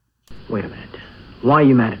Wait a minute. Why are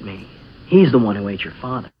you mad at me? He's the one who ate your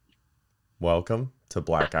father. Welcome to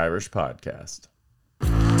Black Irish Podcast.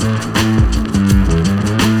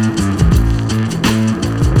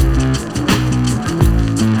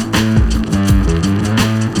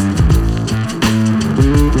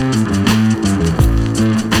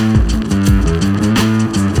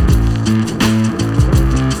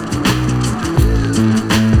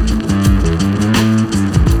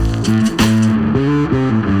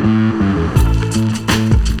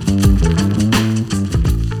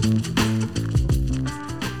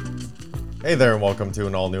 Hey there, and welcome to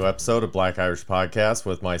an all-new episode of Black Irish Podcast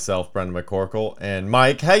with myself, Brendan McCorkle, and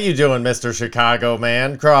Mike. How you doing, Mr. Chicago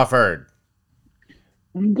man, Crawford?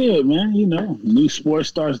 I'm good, man. You know, new sport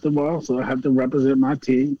starts tomorrow, so I have to represent my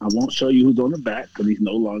team. I won't show you who's on the back because he's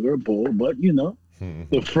no longer a bull, but you know,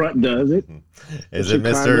 the front does it. Is it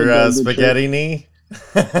Mr. Spaghetti Knee?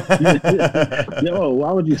 Yo,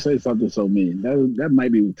 why would you say something so mean? That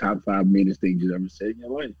might be the top 5 meanest things you've ever said in your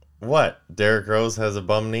life. What? Derrick Rose has a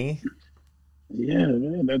bum knee? Yeah,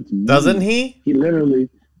 man, that's mean. Doesn't he? He literally,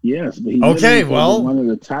 yes, but he okay, well, one of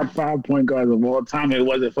the top 5 point guards of all time. It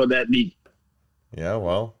wasn't for that knee. Yeah,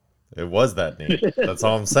 well, it was that knee. That's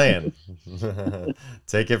all I'm saying.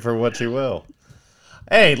 Take it for what you will.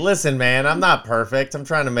 Hey, listen, man, I'm not perfect. I'm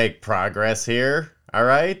trying to make progress here. All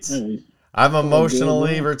right? Hey, I'm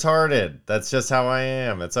emotionally retarded. That's just how I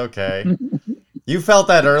am. It's okay. You felt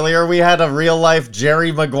that earlier. We had a real life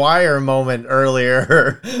Jerry Maguire moment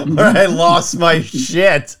earlier where I lost my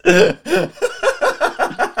shit.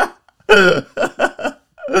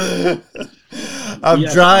 I'm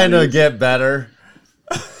trying to get better.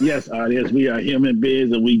 Yes, audience, we are human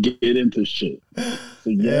beings and we get into shit. So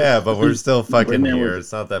yes. Yeah, but we're still fucking here.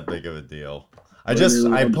 It's not that big of a deal. I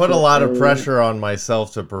put a lot of pressure on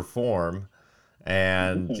myself to perform,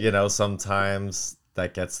 and you know, sometimes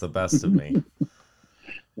that gets the best of me.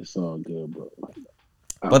 It's all good, bro.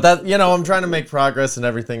 But that, you know, I'm trying to make progress and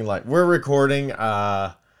everything. Like, we're recording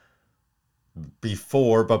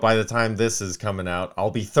before, but by the time this is coming out, I'll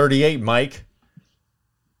be 38, Mike.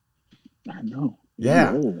 I know.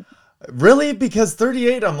 Yeah. Yo. Really? Because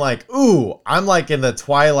 38, I'm like, ooh, I'm like in the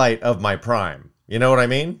twilight of my prime. You know what I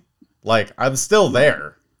mean? Like, I'm still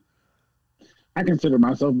there. I consider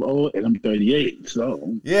myself old, and I'm 38,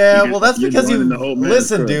 so... Yeah, well, that's because you...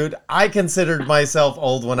 Listen, curve. dude, I considered myself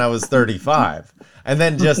old when I was 35. And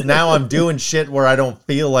then just now I'm doing shit where I don't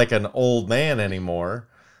feel like an old man anymore.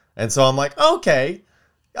 And so I'm like, okay,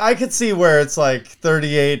 I could see where it's like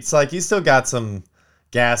 38. It's like you still got some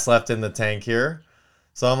gas left in the tank here.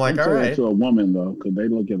 So I'm like, all right. To a woman, though, because they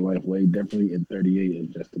look at life way differently, and 38 is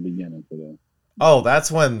just the beginning for them. Oh, that's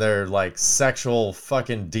when they're like sexual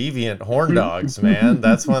fucking deviant horn dogs, man.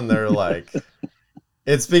 That's when they're like,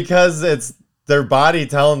 it's because it's their body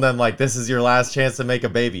telling them like, this is your last chance to make a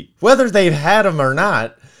baby. Whether they've had them or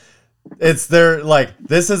not, it's their like,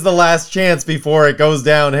 this is the last chance before it goes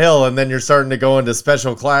downhill. And then you're starting to go into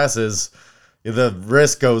special classes. The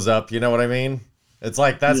risk goes up. You know what I mean? It's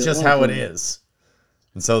like, that's just how it is.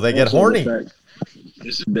 And so they get horny.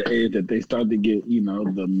 This is the age that they start to get, you know,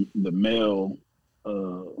 the male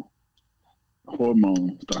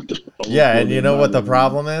hormones. Yeah, and you know what the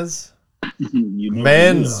problem is?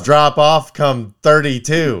 Men's drop off come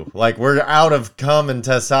 32. Like, we're out of cum and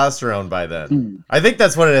testosterone by then. I think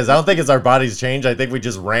that's what it is. I don't think it's our bodies change. I think we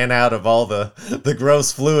just ran out of all the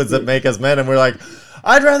gross fluids that make us men, and we're like,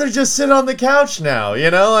 I'd rather just sit on the couch now, you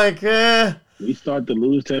know? Like, We start to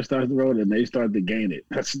lose testosterone and they start to gain it.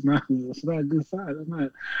 That's not a good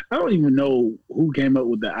sign. I don't even know who came up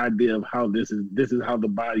with the idea of how this is how the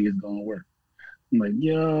body is going to work. I'm like,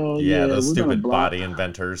 yeah, those stupid body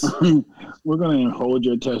inventors. We're going to hold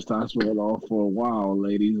your testosterone off for a while,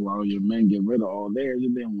 ladies, while your men get rid of all theirs.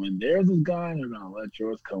 And then when theirs is gone, you're going to let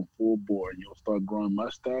yours come full bore. You'll start growing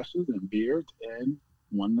mustaches and beards and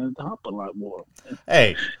wanting to hop a lot more.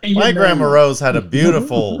 Hey, my grandma Rose had a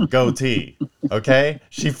beautiful goatee. Okay,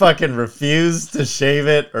 she fucking refused to shave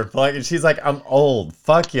it or pluck it. She's like, I'm old.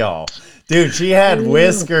 Fuck y'all, dude. She had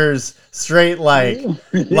whiskers straight like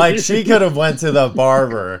she could have went to the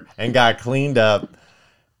barber and got cleaned up.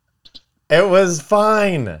 It was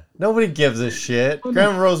fine. Nobody gives a shit.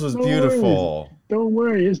 Grandma Rose was beautiful. Don't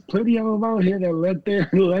worry, there's plenty of them out here that let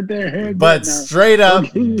their hair. But straight up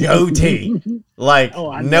goatee, like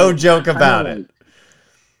no joke about it.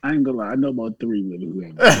 I ain't gonna lie, I know about 3 women who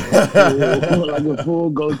have like a full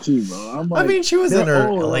goatee, bro. I mean, she was in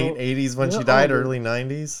her late 80s when she died, early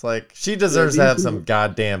 90s. Like, she deserves to have some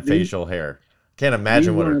goddamn facial hair. Can't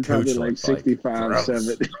imagine what her cooch like looks 65, like.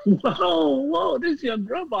 70. Whoa, this is your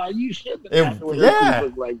grandma. You shouldn't Yeah.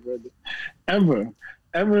 look like ever.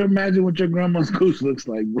 ever imagine what your grandma's couch looks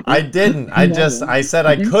like, bro? I didn't. Never. I said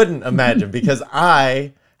I couldn't imagine because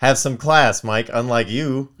I have some class, Mike, unlike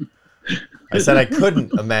you. I said I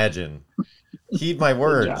couldn't imagine. Heed my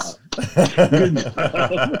words. Good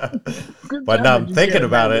job. Good But job now that I'm you thinking can't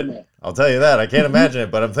about imagine it. I'll tell you that. I can't imagine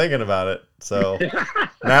it, but I'm thinking about it. So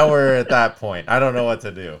now we're at that point. I don't know what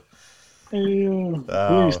to do. Please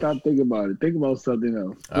Oh, stop thinking about it. Think about something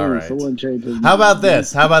else. all Please, right. someone change his How about mind.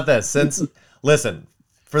 this? How about this? Since, listen,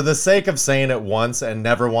 for the sake of saying it once and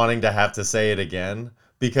never wanting to have to say it again,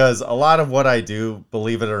 because a lot of what I do,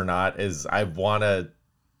 believe it or not, is I want to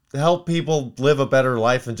help people live a better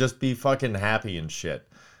life and just be fucking happy and shit.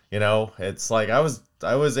 You know, it's like I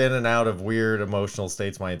was in and out of weird emotional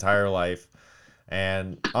states my entire life.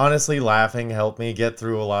 And honestly, laughing helped me get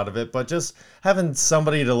through a lot of it. But just having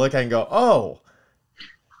somebody to look at and go, oh,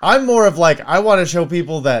 I'm more of like, I want to show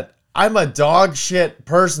people that I'm a dog shit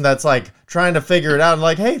person that's like trying to figure it out. And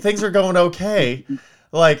like, hey, things are going okay.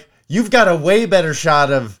 Like, you've got a way better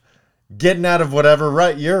shot of getting out of whatever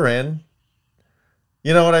rut you're in.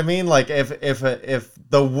 You know what I mean? Like, if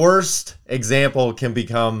the worst example can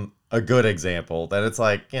become a good example, then it's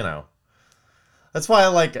like, you know, that's why I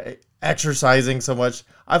like exercising so much.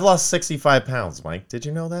 I've lost 65 pounds, Mike. Did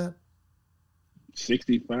you know that?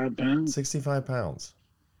 65 pounds? 65 pounds.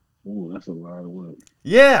 Oh, that's a lot of work.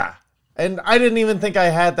 Yeah. And I didn't even think I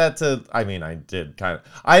had that to. I mean, I did kind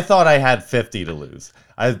of. I thought I had 50 to lose.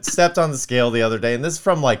 I stepped on the scale the other day, and this is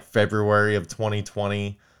from like February of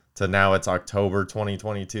 2020 to now it's October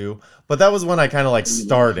 2022. But that was when I kind of like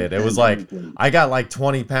started. It was like I got like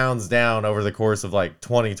 20 pounds down over the course of like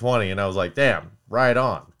 2020, and I was like, damn, right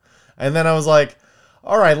on. And then I was like,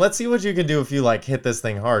 all right, let's see what you can do if you like hit this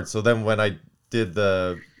thing hard. So then when I did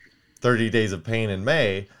the 30 Days of Pain in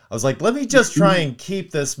May, I was like, let me just try and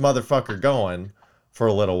keep this motherfucker going for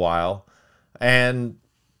a little while. And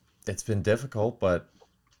it's been difficult, but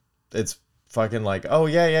it's fucking like, oh,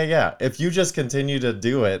 yeah. If you just continue to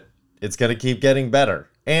do it, it's going to keep getting better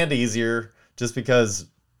and easier just because,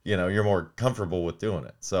 you know, you're more comfortable with doing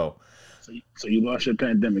it. So you lost your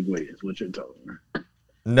pandemic weight, is what you're telling me.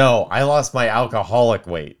 no, I lost my alcoholic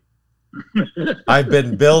weight. I've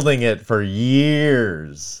been building it for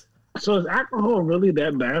years. So is alcohol really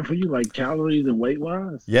that bad for you, like calories and weight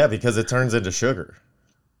wise? Yeah, because it turns into sugar.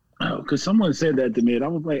 Oh, because someone said that to me, and I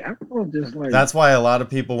was like, alcohol just like That's why a lot of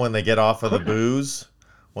people, when they get off of the booze,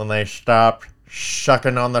 when they stop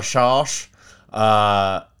shucking on the sauce,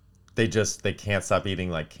 they can't stop eating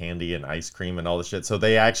like candy and ice cream and all the shit. So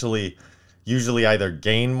they actually usually either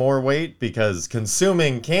gain more weight because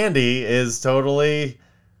consuming candy is totally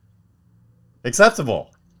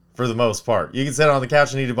acceptable for the most part. You can sit on the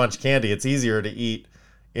couch and eat a bunch of candy. It's easier to eat,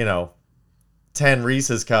 you know, 10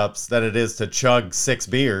 Reese's cups than it is to chug 6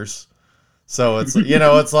 beers. So it's, you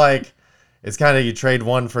know, it's like, it's kind of, you trade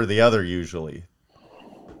one for the other usually.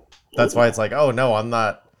 That's why it's like, oh no, I'm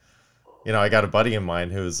not, you know, I got a buddy of mine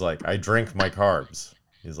who's like, I drink my carbs.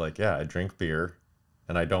 He's like, yeah, I drink beer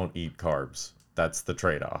and I don't eat carbs. That's the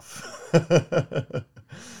trade-off.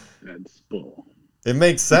 that's bull. It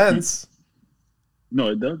makes sense. No,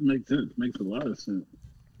 it does make sense. It makes a lot of sense.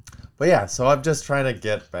 But yeah, so I'm just trying to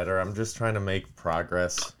get better. I'm just trying to make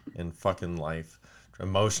progress in fucking life.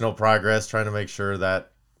 Emotional progress, trying to make sure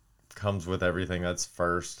that comes with everything that's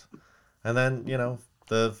first. And then, you know,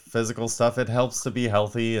 the physical stuff, it helps to be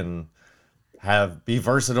healthy and be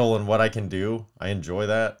versatile in what I can do. I enjoy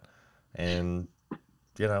that. And,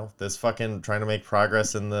 you know, this fucking trying to make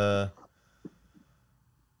progress in the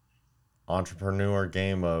entrepreneur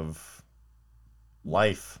game of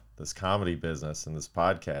life, this comedy business and this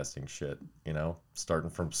podcasting shit, you know,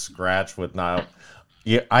 starting from scratch with not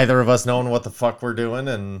either of us knowing what the fuck we're doing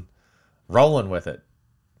and rolling with it,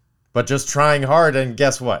 but just trying hard. And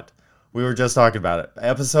guess what? We were just talking about it.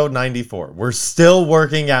 Episode 94. We're still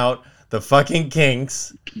working out the fucking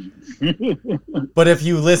kinks. But if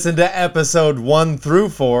you listen to episode 1 through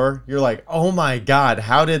 4, you're like, oh my God,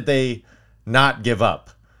 how did they not give up?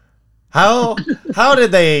 How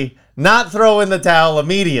did they not throw in the towel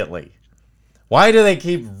immediately? Why do they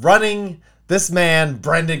keep running? This man,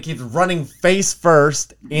 Brendan, keeps running face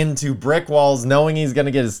first into brick walls knowing he's going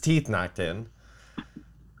to get his teeth knocked in.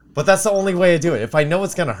 But that's the only way to do it. If I know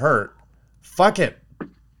it's going to hurt, fuck it.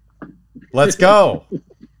 Let's go.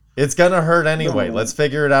 It's going to hurt anyway. Let's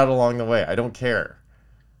figure it out along the way. I don't care.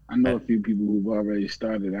 I know a few people who've already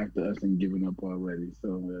started after us and given up already.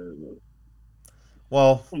 So,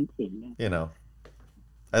 well, you know,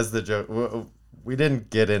 as the joke, we didn't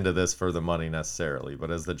get into this for the money necessarily,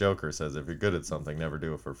 but as the Joker says, if you're good at something, never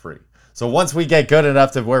do it for free. So once we get good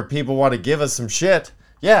enough to where people want to give us some shit,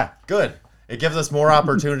 yeah, good. It gives us more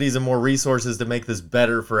opportunities and more resources to make this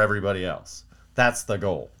better for everybody else. That's the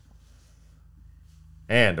goal.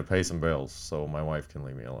 And to pay some bills so my wife can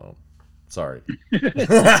leave me alone. Sorry.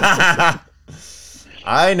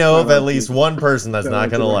 I know of at least one person that's not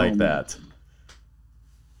going to like that.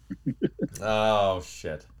 Oh,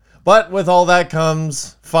 shit. But with all that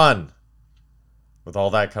comes fun. With all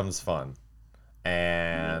that comes fun.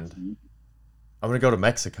 And I'm going to go to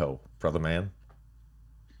Mexico, brother man.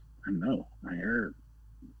 I know. I heard.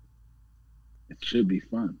 It should be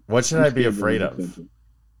fun. What should I be afraid of?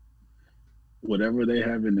 Whatever they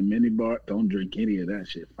have in the mini bar, don't drink any of that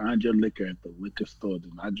shit. Find your liquor at the liquor store.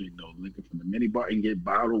 Do not drink no liquor from the mini bar and get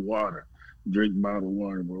bottled water. Drink bottled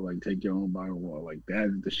water, bro. Like, take your own bottled water. Like, that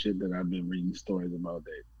is the shit that I've been reading stories about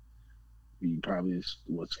that you probably is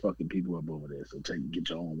what's fucking people up over there. So get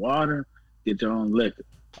your own water, get your own liquor.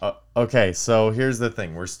 Okay, so here's the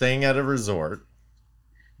thing. We're staying at a resort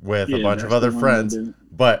with a bunch of other friends,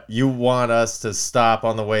 but you want us to stop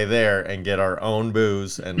on the way there and get our own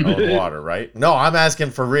booze and own water, right? No, I'm asking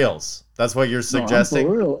for reals. That's what you're suggesting?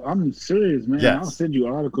 No, I'm for real. I'm serious, man. Yes. I'll send you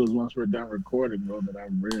articles once we're done recording, bro, that I've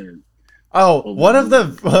read. Oh, one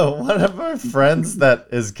of our friends that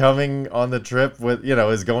is coming on the trip with,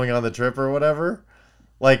 is going on the trip or whatever,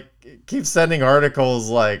 like, keeps sending articles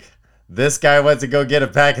like, this guy went to go get a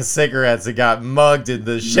pack of cigarettes and got mugged and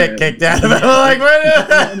the shit kicked out of him.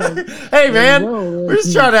 I'm like, hey, man, we're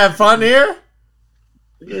just trying to have fun here.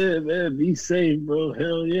 Yeah, man, be safe, bro.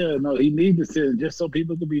 Hell yeah. No, he needs to send just so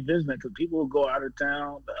people can be visiting, because people will go out of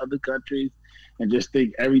town to other countries and just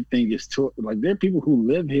think everything is like, there are people who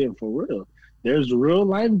live here for real. There's real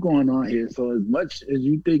life going on here. So as much as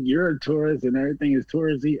you think you're a tourist and everything is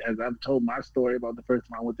touristy, as I've told my story about the first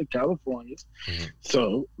time I went to California. Mm-hmm.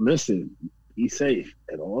 So listen, be safe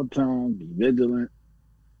at all times, be vigilant,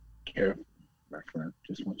 careful, my friend.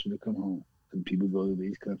 Just want you to come home. Because people go to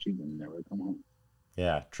these countries and never come home.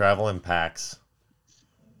 Yeah, travel in packs.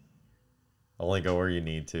 Only go where you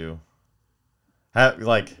need to.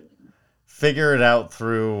 Figure it out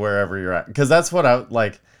through wherever you're at. Because that's what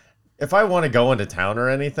if I want to go into town or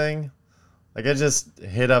anything, I just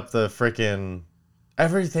hit up the freaking...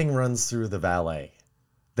 Everything runs through the valet.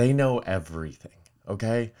 They know everything,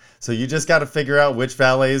 okay? So you just got to figure out which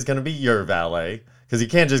valet is going to be your valet. Because you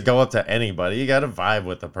can't just go up to anybody. You got to vibe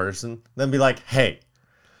with the person. Then be like, hey,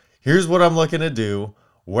 here's what I'm looking to do.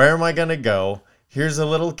 Where am I going to go? Here's a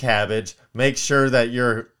little cabbage. Make sure that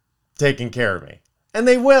you're taking care of me. And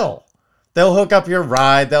they will. They'll hook up your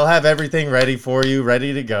ride. They'll have everything ready for you,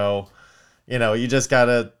 ready to go. You just got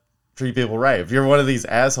to treat people right. If you're one of these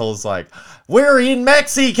assholes like, we're in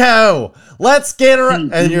Mexico, let's get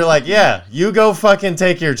around. And you're like, yeah, you go fucking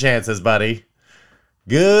take your chances, buddy.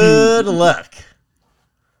 Good luck.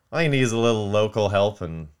 All you need is a little local help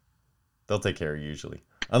and they'll take care of you usually.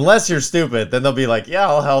 Unless you're stupid, then they'll be like, yeah,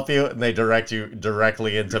 I'll help you. And they direct you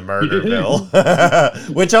directly into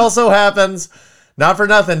Murderville, which also happens. Not for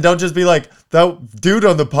nothing. Don't just be like, that dude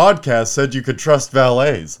on the podcast said you could trust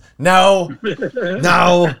valets. No.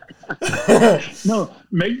 No. No,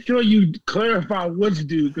 make sure you clarify which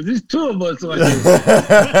dude, because there's two of us on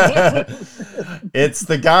here. It's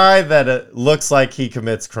the guy that looks like he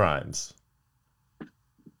commits crimes.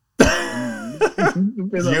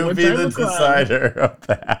 You be the decider of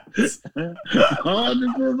that. Oh,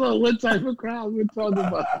 depends on what type of crime we're talking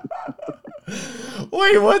about.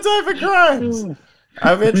 Wait, what type of crimes?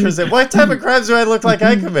 I'm interested. What type of crimes do I look like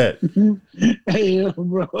I commit? Hey,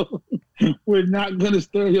 bro, we're not going to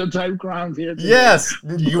stereotype crimes here today. Yes,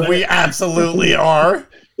 we absolutely are.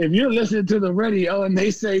 If you're listening to the radio and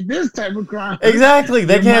they say this type of crime. Exactly.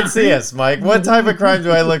 They can't see us, Mike. What type of crime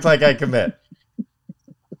do I look like I commit?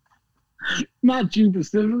 Not you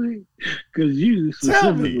specifically, because you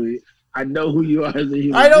specifically, I know who you are as a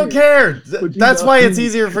human I don't care. That's why it's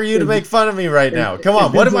easier for you to make fun of me right now. Come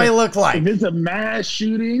on, what do I look like? If it's a mass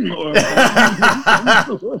shooting or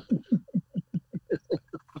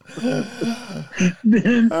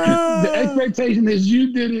then the expectation is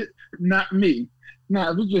you did it, not me.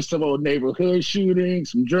 Nah, it was just some old neighborhood shooting,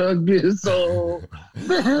 some drugs being sold.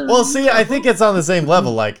 Well, see, I think it's on the same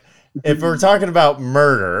level. Like, if we're talking about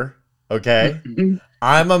murder, okay,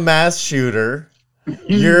 I'm a mass shooter.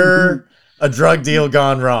 You're a drug deal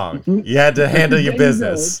gone wrong. You had to handle your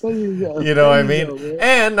business. You know what I mean?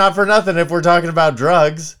 And not for nothing, if we're talking about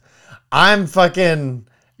drugs, I'm fucking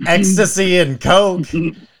ecstasy and coke.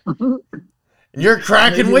 You're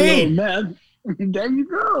cracking weed. There you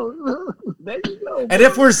go. There you go. And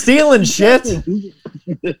if we're stealing shit,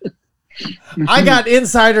 I got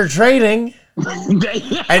insider trading,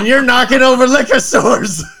 and you're knocking over liquor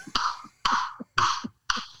stores.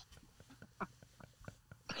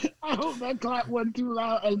 I hope that clap wasn't too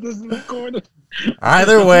loud as this is recorded.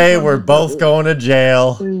 Either way, we're both going to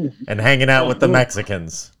jail and hanging out with the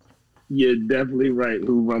Mexicans. You're definitely right.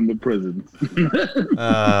 Who run the prisons?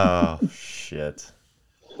 Oh, shit.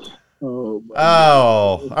 Oh,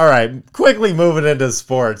 all right. Quickly moving into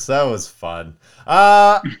sports. That was fun.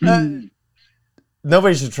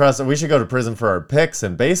 Nobody should trust it. We should go to prison for our picks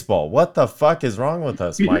in baseball. What the fuck is wrong with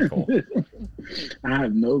us, Michael? I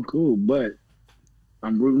have no clue, but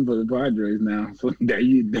I'm rooting for the Padres now. So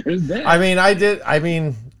there's that.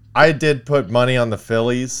 I did put money on the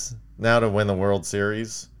Phillies now to win the World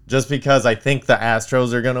Series. Just because I think the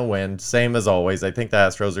Astros are going to win. Same as always. I think the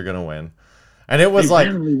Astros are going to win. And it was they like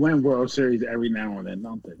randomly win World Series every now and then,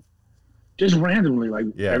 don't they? Just randomly, like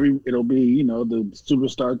Yeah. it'll be the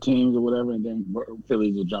superstar teams or whatever, and then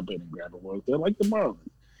Phillies will jump in and grab a World. They're like the Marlins.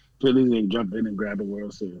 Phillies will jump in and grab a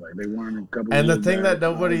World Series, like they won a couple. And the years thing back, that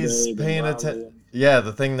nobody's Riley, paying Riley. attention,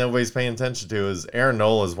 the thing nobody's paying attention to is Aaron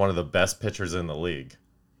Nola is one of the best pitchers in the league,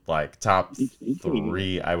 like top He's pretty good.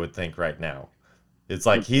 3, I would think right now. It's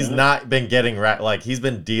like Okay. he's not been getting like he's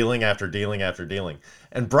been dealing after dealing after dealing,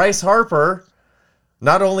 and Bryce Harper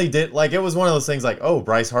not only did like it was one of those things like, oh,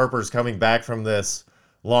 Bryce Harper's coming back from this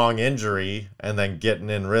long injury and then getting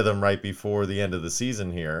in rhythm right before the end of the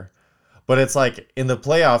season here. But it's like in the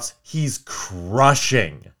playoffs, he's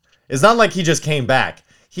crushing. It's not like he just came back.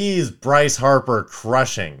 He's Bryce Harper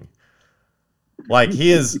crushing. Like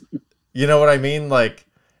he is, you know what I mean? Like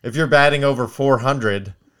if you're batting over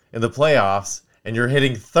 400 in the playoffs and you're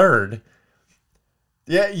hitting third,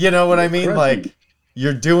 yeah, you know what I mean? Crushing. Like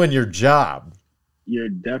you're doing your job. You're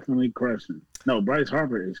definitely crushing. No, Bryce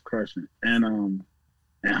Harper is crushing, and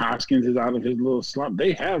Hoskins is out of his little slump.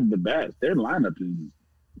 They have the bats. Their lineup is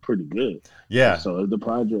pretty good. Yeah. So is the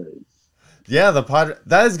Padres. Yeah,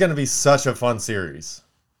 that is going to be such a fun series.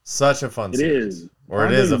 Such a fun It series. is. Or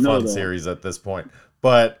it is a Padres know fun that. series at this point.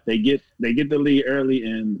 But They get the lead early,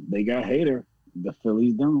 and they got Hader. The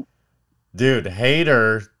Phillies don't. dude,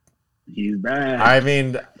 Hader, He's bad. I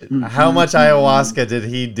mean, how much ayahuasca did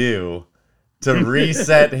he do to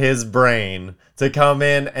reset his brain to come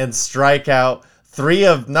in and strike out 3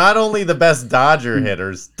 of not only the best Dodger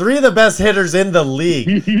hitters, 3 of the best hitters in the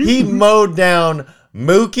league? He mowed down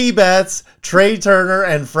Mookie Betts, Trey Turner,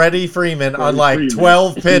 and Freddie Freeman on like Freeman.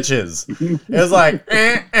 12 pitches. It was like,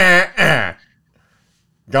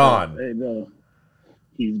 gone. Hey, no.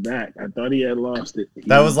 He's back. I thought he had lost it.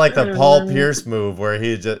 That was like the Paul Pierce move where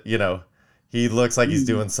he just, he looks like he's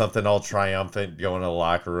doing something all triumphant, going to the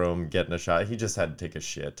locker room, getting a shot. He just had to take a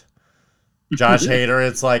shit. Josh Hader,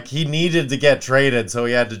 it's like he needed to get traded, so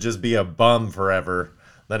he had to just be a bum forever.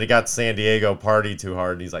 Then he got San Diego party too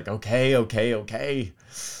hard, and he's like, okay.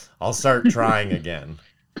 I'll start trying again.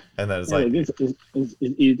 And then it's like, it's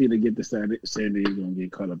easy to get to San Diego and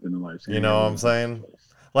get caught up in the life. you know what I'm saying?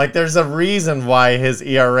 Like, there's a reason why his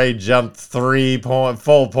ERA jumped 3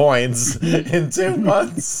 full points in 2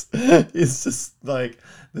 months. It's just like,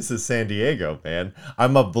 this is San Diego, man.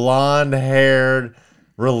 I'm a blonde-haired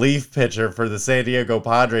relief pitcher for the San Diego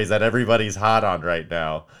Padres that everybody's hot on right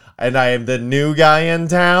now. And I am the new guy in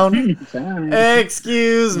town.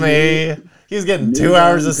 Excuse me. He's getting 2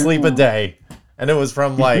 hours of sleep a day. And it was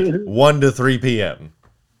from like 1 to 3 p.m.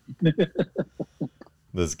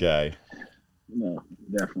 This guy. No,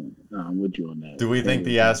 definitely. No, I'm with you on that. Do we think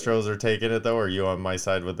the Astros are taking it, though? Or are you on my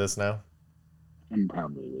side with this now? I'm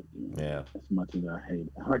probably with you. Yeah. As much as I hate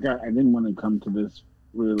it. Like, I didn't want to come to this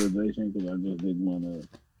realization because I just didn't want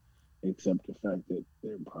to accept the fact that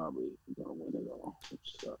they're probably going to win it all, which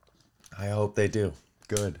sucks. I hope they do.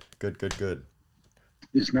 Good.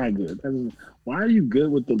 It's not good. Why are you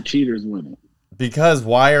good with the cheaters winning? Because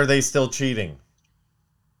why are they still cheating?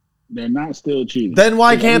 They're not still cheating. Then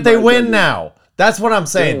why can't they Everybody win does it. now? That's what I'm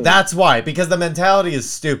saying. Yeah. That's why. Because the mentality is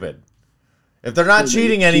stupid. If they're not So they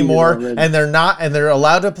cheating cheated anymore already. and they're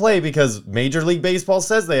allowed to play because Major League Baseball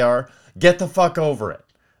says they are, get the fuck over it.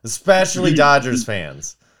 Especially Dodgers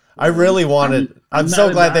fans. I really wanted. I'm not so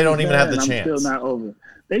a glad they Dodgers don't even have the fan, chance. I'm still not over it.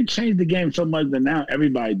 They changed the game so much that now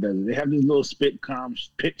everybody does it. They have this little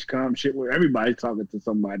pitch calm shit where everybody's talking to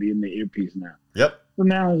somebody in the earpiece now. Yep. So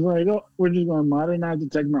now it's like, oh, we're just going to modernize the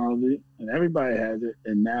technology, and everybody has it,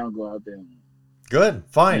 and now go out there. And, Good.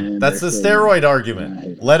 Fine. And That's the they're still- steroid Yeah, I argument.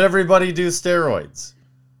 hate it. Let everybody do steroids.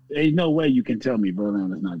 There's no way you can tell me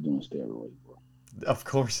Verlander's not doing steroids, bro. Of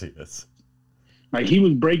course he is. Like, he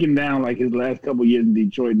was breaking down like his last couple years in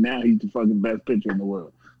Detroit. Now he's the fucking best pitcher in the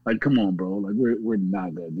world. Like, come on, bro. Like, we're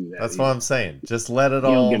not gonna do that. That's what I'm saying. Just let it You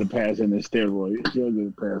don't all. get a pass in this steroid. You don't get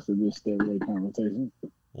a pass in this steroid conversation.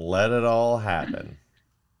 Let it all happen.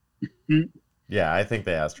 Yeah, I think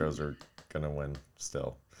the Astros are gonna win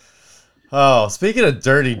still. Oh, speaking of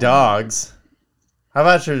dirty dogs, how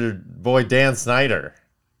about your boy Dan Snyder?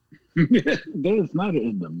 Dan Snyder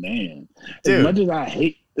is the man. As Dude. much as I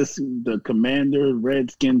hate the Commander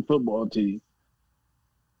Redskin football team,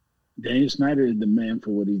 Dan Snyder is the man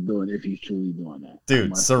for what he's doing if he's truly doing that.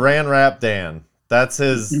 Dude, Saran Wrap Dan. That's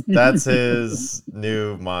his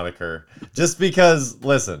new moniker. Just because,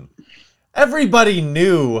 listen, everybody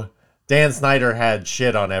knew Dan Snyder had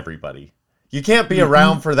shit on everybody. You can't be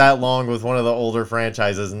around for that long with one of the older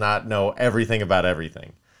franchises and not know everything about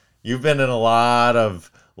everything. You've been in a lot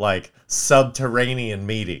of like subterranean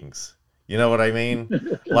meetings. You know what I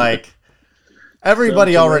mean? Like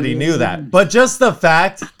everybody already knew that. But just the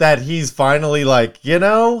fact that he's finally like, you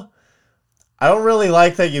know, I don't really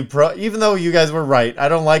like that you even though you guys were right. I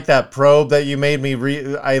don't like that probe that you made me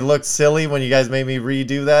I looked silly when you guys made me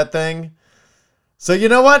redo that thing. So you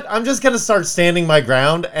know what? I'm just going to start standing my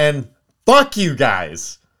ground and fuck you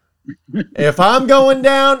guys. If I'm going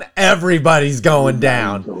down, everybody's going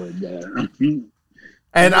down.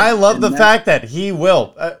 And I love the fact that he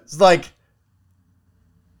will. It's like,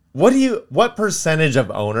 what percentage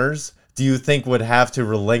of owners do you think would have to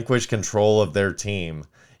relinquish control of their team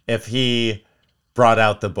if he brought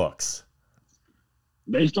out the books?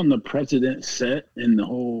 Based on the precedent set and the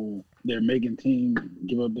whole, they're making team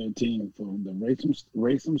give up their team for the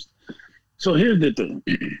racism. So here's the thing: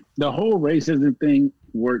 the whole racism thing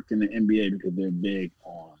worked in the NBA because they're big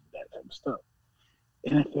on that type of stuff.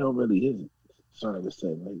 NFL really isn't. Sorry to say,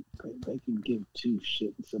 like they can give two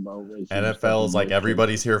shits about racism. NFL is like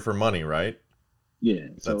everybody's here for money, right? Yeah,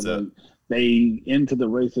 so that's like, they into the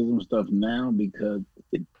racism stuff now because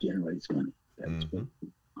it generates money. That's what,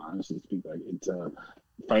 honestly speak, like it's a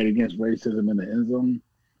fight against racism in the end zone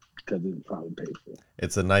because it's probably paid for.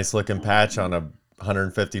 It's a nice looking patch on a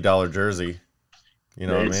 $150 jersey. You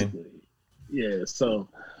know basically. What I mean? Yeah.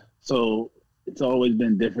 So it's always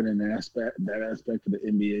been different in that aspect of the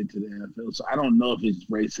NBA to the NFL. So I don't know if it's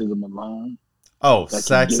racism alone. Oh,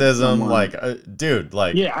 sexism, like, dude,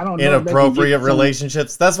 like, yeah, I don't know inappropriate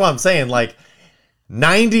relationships. That's what I'm saying. Like,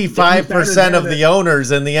 95% of the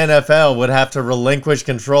owners in the NFL would have to relinquish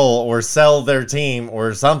control or sell their team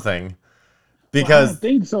or something. Because I don't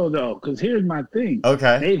think so, though, because here's my thing.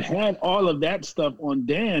 Okay. They've had all of that stuff on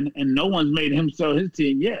Dan, and no one's made him sell his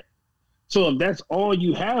team yet. So if that's all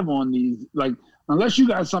you have on these, like, unless you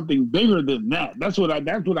got something bigger than that, that's what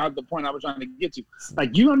the point I was trying to get to.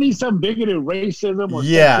 Like, you don't need something bigger than racism or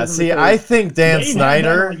yeah. Sexism, See, I think Dan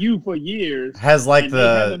Snyder had on you for years has like and they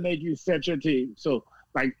haven't made you set your team. So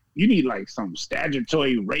like, you need like some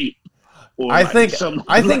statutory rape. I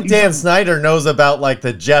think Dan Snyder knows about like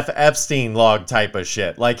the Jeff Epstein log type of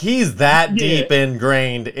shit. Like he's that deep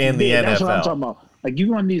ingrained in the NFL. That's what I'm talking about. Like you're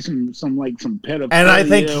gonna need some pedophilia. And I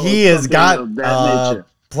think he has got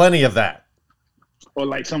plenty of that. Or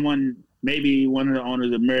like maybe one of the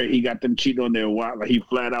owners of Mary, he got them cheating on their wives. Like he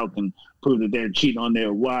flat out can prove that they're cheating on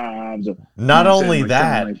their wives. Or, not only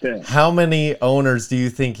that, how many owners do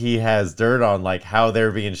you think he has dirt on, like how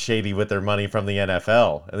they're being shady with their money from the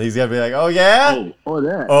NFL? And he's gonna be like, oh yeah,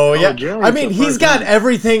 oh yeah. I mean, he's got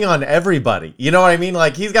everything on everybody. You know what I mean?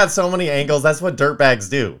 Like he's got so many angles. That's what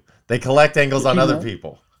dirtbags do. They collect angles on other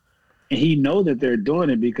people. And he know that they're doing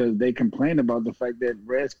it because they complain about the fact that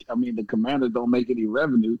the Commanders don't make any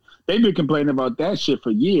revenue. They've been complaining about that shit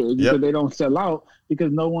for years because they don't sell out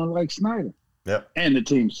because no one likes Snyder. Yep. And the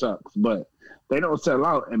team sucks, but they don't sell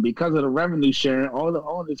out. And because of the revenue sharing, all the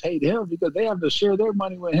owners hate him because they have to share their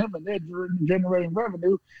money with him and they're generating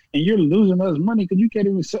revenue. And you're losing us money because you can't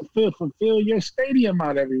even fulfill your stadium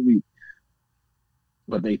out every week.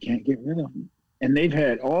 But they can't get rid of him. And they've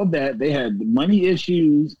had all that. They had money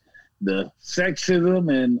issues, the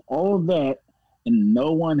sexism and all of that, and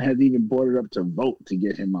no one has even brought it up to vote to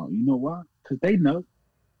get him out. You know why? Because they know.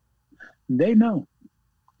 They know.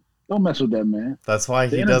 Don't mess with that man. That's why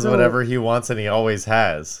he does whatever he wants and he always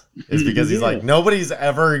has. Is because he's like, nobody's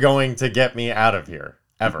ever going to get me out of here.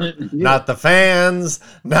 Ever. Not the fans,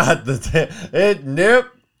 not nope.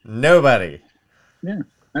 Nobody. Yeah.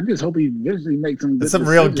 I just hope he eventually makes some. It's some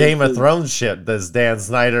real Game of Thrones shit. This Dan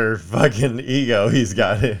Snyder fucking ego he's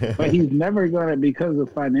got. But he's never gonna, because of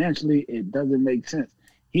financially, it doesn't make sense.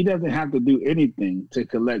 He doesn't have to do anything to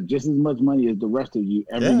collect just as much money as the rest of you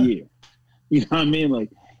every year. You know what I mean?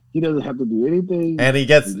 Like he doesn't have to do anything. And he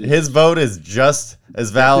gets his vote is just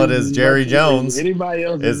as valid as Jerry Jones. Anybody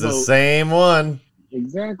else is the same one.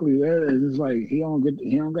 Exactly. It's like he don't got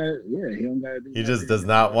to do He just does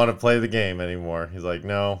not want to play the game anymore. He's like,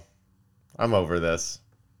 no, I'm over this.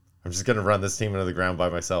 I'm just going to run this team into the ground by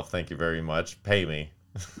myself. Thank you very much. Pay me.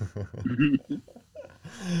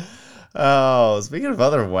 Oh, speaking of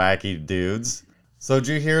other wacky dudes. So did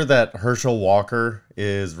you hear that Herschel Walker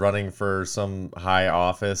is running for some high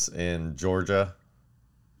office in Georgia?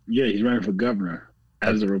 Yeah, he's running for governor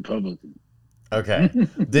as a Republican. Okay.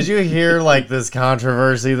 Did you hear like this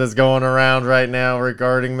controversy that's going around right now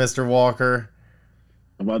regarding Mr. Walker?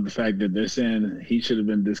 About the fact that they're saying he should have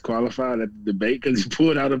been disqualified at the debate because he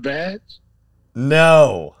pulled out a badge.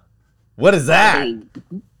 No. What is that?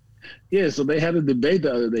 Oh, yeah, so they had a debate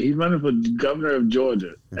the other day. He's running for governor of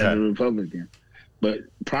Georgia as Okay. a Republican, but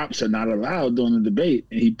props are not allowed during the debate.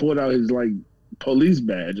 And he pulled out his like police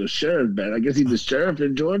badge or sheriff badge. I guess he's the sheriff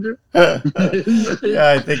in Georgia.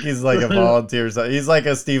 Yeah, I think he's like a volunteer. He's like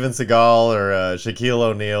a Steven Seagal or a Shaquille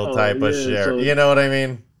O'Neal Oh, type of yeah, sheriff. so- You know what I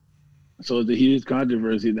mean? So it's a huge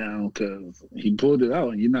controversy now because he pulled it out,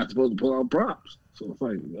 and you're not supposed to pull out props. So it's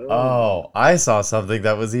like, Oh, I saw something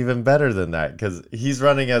that was even better than that because he's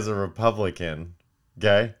running as a Republican.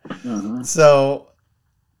 Okay. uh-huh. So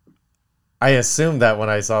I assumed that when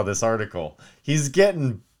I saw this article, he's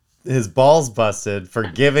getting his balls busted for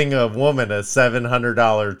giving a woman a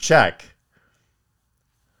 $700 check.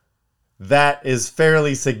 That is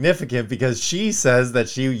fairly significant because she says that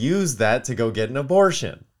she used that to go get an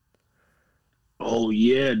abortion. Oh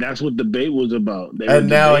yeah, that's what the debate was about. They were And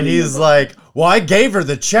now debating he's about- like, well, I gave her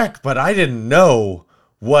the check, but I didn't know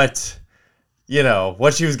what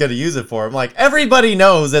she was going to use it for. I'm like, everybody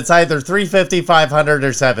knows it's either 350, 500,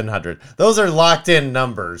 or 700. Those are locked in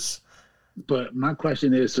numbers. But my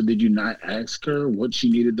question is, so did you not ask her what she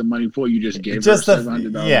needed the money for? You just gave Just her the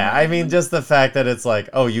 $700. yeah, I mean, just the fact that it's like,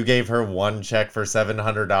 oh, you gave her one check for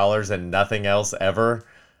 $700 and nothing else ever,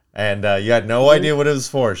 and you had no idea what it was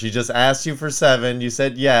for. She just asked you for $7. You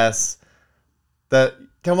said yes.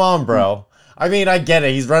 Come on, bro. I mean, I get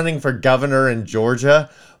it. He's running for governor in Georgia,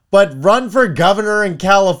 but run for governor in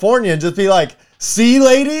California and just be like, see,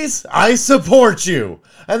 ladies, I support you.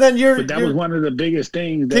 And then But that was one of the biggest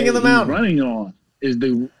things that King of the he's mountain. running on is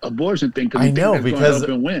the abortion thing. I know, because- help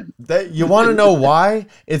him win. You want to know why?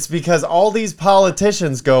 It's because all these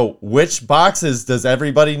politicians go, which boxes does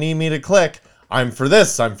everybody need me to click? I'm for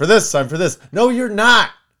this, I'm for this, I'm for this. No, you're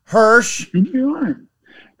not, Hirsch. You aren't.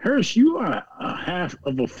 Hirsch, you are a half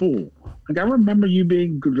of a fool. Like I remember you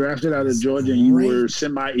being drafted out of Georgia and you great. were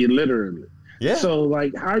semi-illiterate. Yeah. So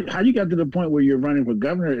like how you got to the point where you're running for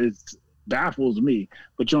governor is baffles me.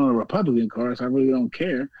 But you're on a Republican card, so I really don't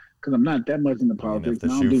care because I'm not that much into politics. the I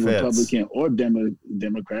don't shoe do fits. Republican or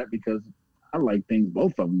Democrat because I like things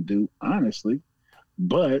both of them do, honestly.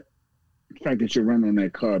 But the fact that you're running on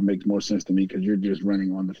that card makes more sense to me because you're just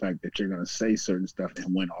running on the fact that you're going to say certain stuff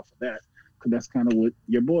and win off of that. Because that's kind of what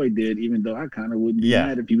your boy did, even though I kind of wouldn't be Yeah.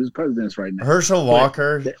 mad if he was president right now. Herschel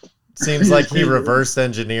Walker that- seems like he reverse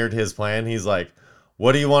engineered his plan. He's like,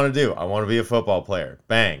 what do you want to do? I want to be a football player.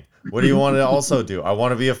 Bang. What do you want to also do? I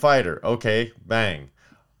want to be a fighter. Okay. Bang.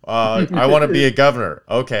 I want to be a governor.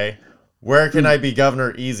 Okay. Where can I be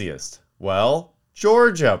governor easiest? Well,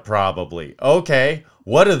 Georgia, probably. Okay.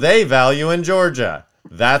 What do they value in Georgia?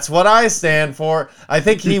 That's what I stand for. I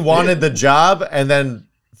think he wanted the job and then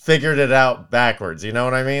figured it out backwards. You know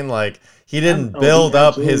what I mean? Like, he didn't Oh, build he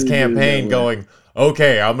up his absolutely did it that campaign way. going,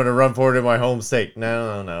 okay, I'm going to run for it in my home state.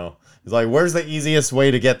 No. He's like, where's the easiest way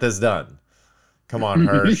to get this done? Come on,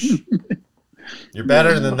 Hirsch. You're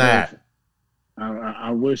better than that. I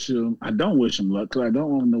wish him. I don't wish him luck because I don't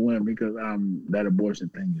want him to win because that abortion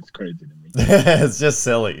thing is crazy to me. It's just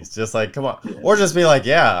silly. It's just like, come on. Or just be like,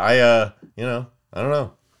 yeah, I don't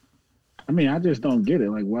know. I mean, I just don't get it.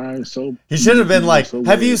 Like, why is so? He should have been like, so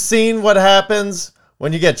have you weird? seen what happens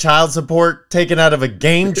when you get child support taken out of a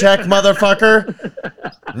game check, motherfucker?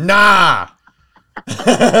 Nah.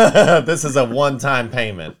 This is a one-time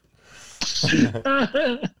payment.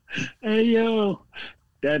 Hey yo,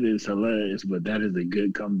 that is hilarious, but that is a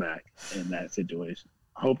good comeback in that situation.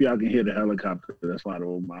 I hope y'all can hear the helicopter that's flying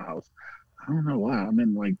over my house. I don't know why. I'm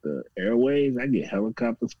in like the airways. I get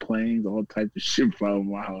helicopters, planes, all types of shit flying over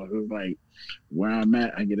my house. It's like where I'm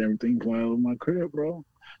at, I get everything flying over my crib, bro.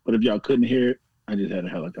 But if y'all couldn't hear it, I just had a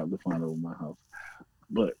helicopter flying over my house.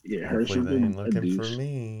 But yeah, Hopefully Herschel they ain't been a looking for douche.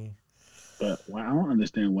 me. But I don't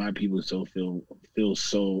understand why people feel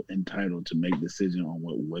so entitled to make decisions on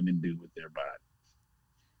what women do with their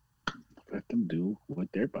bodies. Let them do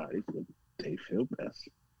with their bodies what they feel best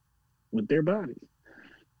with their bodies.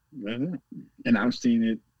 That's it. And I've seen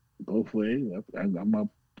it both ways. I'm a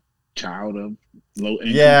child of low income.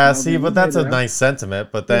 Yeah, see, but that's a nice. nice sentiment.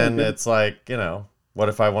 But then Yeah. it's like, what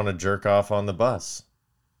if I want to jerk off on the bus?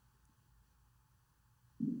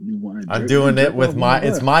 I'm doing it with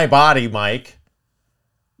it's my body, Mike.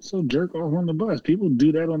 So jerk off on the bus. People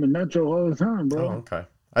do that on the metro all the time, bro. Oh, okay.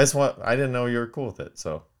 I didn't know you were cool with it.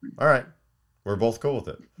 So, all right. We're both cool with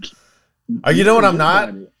it. You know what I'm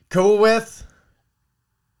not cool with?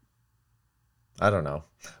 I don't know.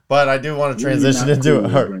 But I do want to transition into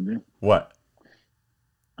it. What?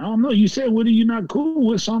 I don't know. You said, what are you not cool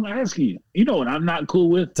with? So I'm asking you. You know what I'm not cool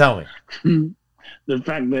with? Tell me. The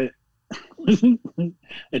fact that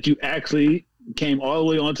that you actually came all the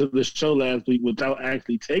way onto the show last week without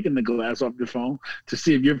actually taking the glass off your phone to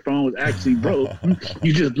see if your phone was actually broke.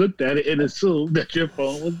 You just looked at it and assumed that your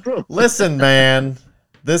phone was broke. Listen, man,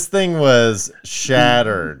 this thing was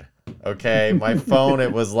shattered. Okay, my phone,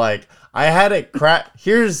 it was like I had it cracked.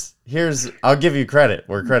 Here's I'll give you credit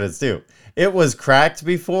where credit's due. It was cracked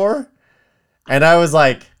before, and I was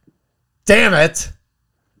like, damn it,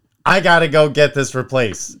 I gotta go get this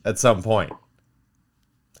replaced at some point.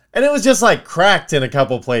 And it was just like cracked in a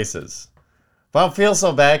couple places. But I feel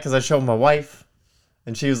so bad because I showed my wife,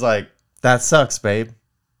 and she was like, that sucks, babe.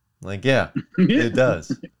 I'm like, yeah, it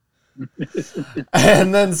does.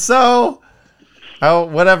 And then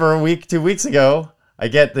whatever, a week, 2 weeks ago, I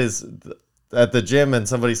get this at the gym and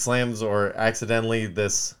somebody slams or accidentally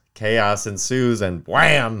this chaos ensues and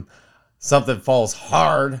wham, something falls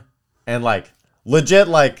hard and like legit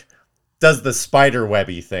like does the spider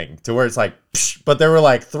webby thing to where it's like, psh, but there were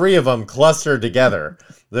like 3 of them clustered together.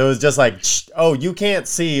 There was just like, psh, oh, you can't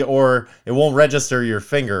see or it won't register your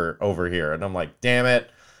finger over here. And I'm like, damn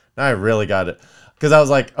it. Now I really got it. Because I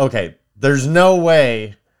was like, okay, there's no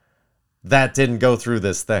way that didn't go through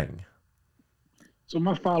this thing. So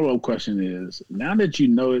my follow-up question is, now that you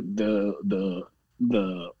know it, the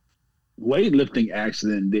weightlifting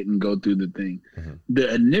accident didn't go through the thing,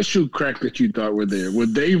 the initial crack that you thought were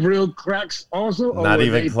they real cracks also? Or not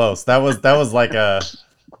even close. That was like a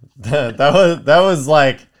that was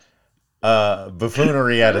like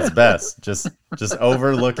buffoonery at its best. Just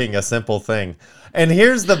overlooking a simple thing. And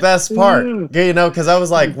here's the best part, you know, because I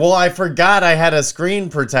was like, well, I forgot I had a screen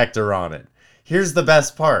protector on it. Here's the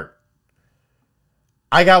best part.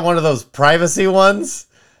 I got one of those privacy ones.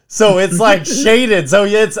 So it's like shaded. So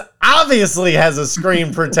it's obviously has a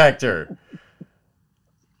screen protector.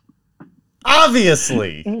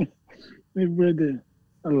 Obviously. Hey, brother,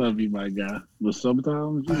 I love you, my guy. But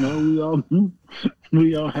sometimes, you know,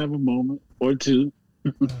 we all have a moment or two.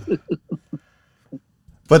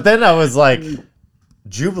 But then I was like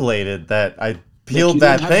jubilated that I peeled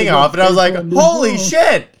that thing off and I was like, holy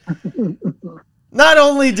shit. Not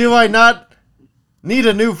only do I not need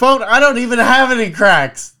a new phone, I don't even have any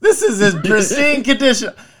cracks. This is in pristine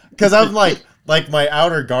condition. Because I'm like my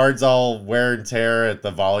outer guard's all wear and tear at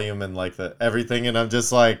the volume and like the everything, and I'm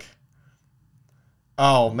just like,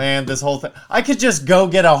 oh man, this whole thing. I could just go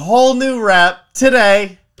get a whole new wrap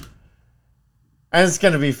today, and it's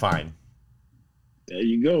gonna be fine. There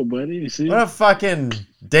you go, buddy. You see? What a fucking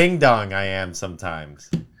ding dong I am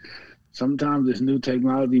sometimes. Sometimes this new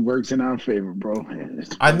technology works in our favor, bro.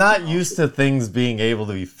 I'm not used to things being able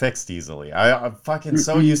to be fixed easily. I'm fucking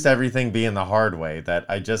so used to everything being the hard way that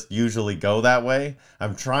I just usually go that way.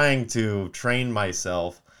 I'm trying to train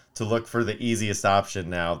myself to look for the easiest option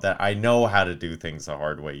now that I know how to do things the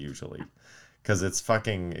hard way usually. Because it's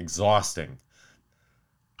fucking exhausting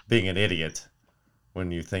being an idiot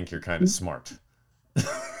when you think you're kind of smart.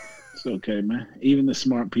 It's okay, man. Even the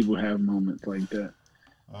smart people have moments like that.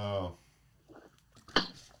 Oh.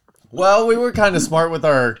 Well, we were kind of smart with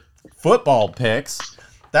our football picks.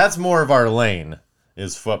 That's more of our lane,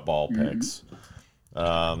 is football picks.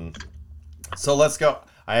 So let's go.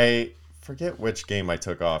 I forget which game I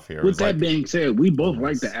took off here. With that being said, we both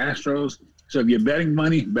like the Astros. So if you're betting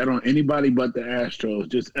money, bet on anybody but the Astros.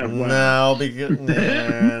 Just FYI. No, because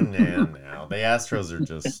no. The Astros are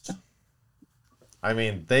just... I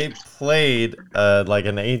mean, they played like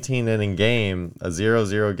an 18-inning game, a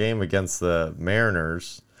 0-0 game against the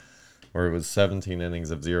Mariners, where it was 17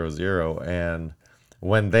 innings of 0-0. And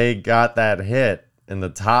when they got that hit in the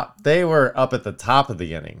top, they were up at the top of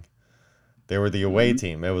the inning. They were the away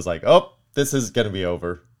team. It was like, oh, this is going to be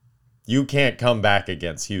over. You can't come back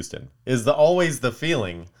against Houston. Is always the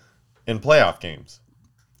feeling in playoff games,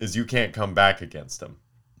 is you can't come back against them.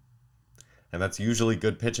 And that's usually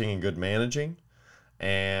good pitching and good managing.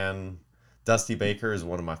 And Dusty Baker is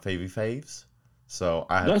one of my faves. So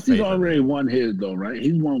I have Dusty's already won his though, right?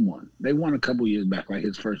 He's won one. They won a couple years back, like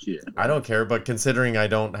his first year. I don't care, but considering I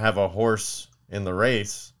don't have a horse in the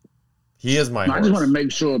race, he is my horse. I just want to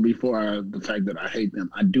make sure before the fact that I hate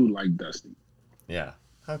them, I do like Dusty. Yeah.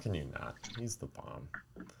 How can you not? He's the bomb.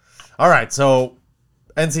 All right, so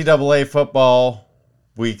NCAA football,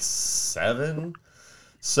 week 7.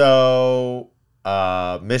 So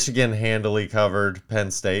Michigan handily covered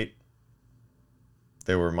Penn State.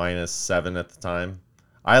 They were -7 at the time.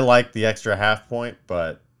 I liked the extra half point,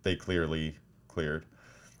 but they clearly cleared.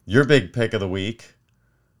 Your big pick of the week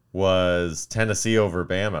was Tennessee over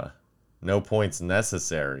Bama. No points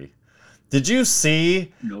necessary. Did you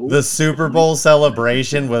see the Super Bowl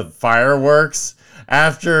celebration with fireworks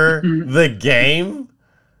after the game?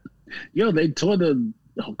 Yo, they tore the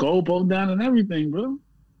goalpost down and everything, bro.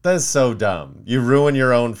 That's so dumb. You ruin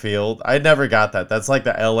your own field. I never got that. That's like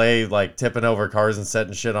the LA like tipping over cars and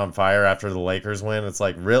setting shit on fire after the Lakers win. It's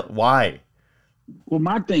like, real? Why? Well,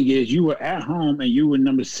 my thing is, you were at home and you were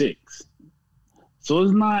number 6, so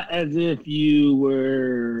it's not as if you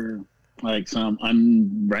were like some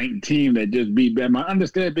unranked team that just beat them. I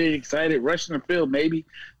understand being excited, rushing the field, maybe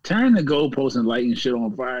turn the goalposts and lighting shit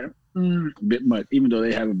on fire. A bit much, even though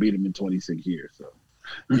they haven't beat them in 26 years. So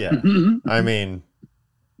Yeah, I mean,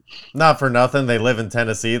 not for nothing. They live in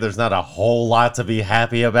Tennessee. There's not a whole lot to be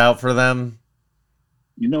happy about for them.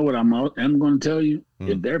 You know what I'm going to tell you?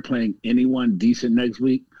 If they're playing anyone decent next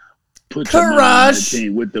week, put your money on that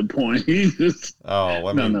team with the points.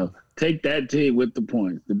 No. Take that team with the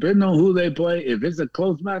points. Depending on who they play, if it's a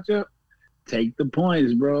close matchup, take the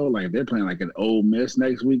points, bro. Like if they're playing like an Ole Miss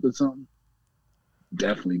next week or something,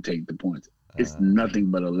 definitely take the points. It's nothing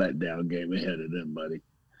but a letdown game ahead of them, buddy.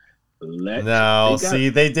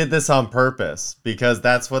 They did this on purpose because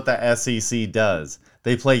that's what the SEC does.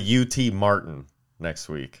 They play UT Martin next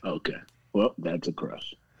week. Okay. Well, that's a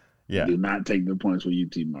crush. Yeah. Do not take the points for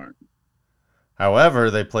UT Martin. However,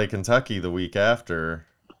 they play Kentucky the week after.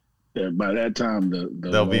 Yeah, by that time,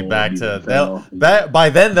 they'll be back to by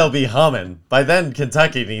then they'll be humming. By then,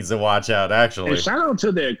 Kentucky needs to watch out. Actually, and shout out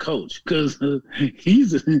to their coach because I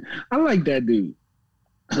like that dude.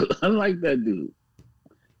 I like that dude.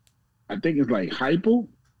 I think it's like Heupel.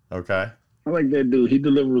 Okay. I like that dude. He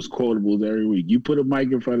delivers quotables every week. You put a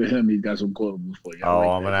mic in front of him, he's got some quotables for you.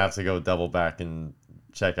 I'm gonna have to go double back and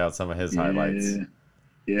check out some of his highlights.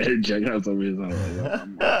 Yeah, check out some of his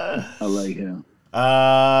highlights. I like him.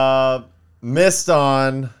 Missed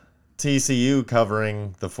on TCU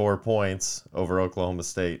covering the 4 points over Oklahoma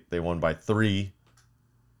State. They won by 3.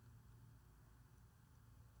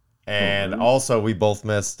 And also, we both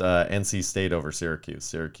missed NC State over Syracuse.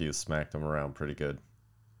 Syracuse smacked them around pretty good.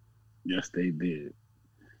 Yes, they did.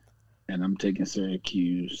 And I'm taking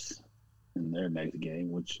Syracuse in their next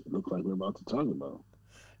game, which looks like we're about to talk about.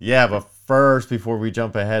 Yeah, but first, before we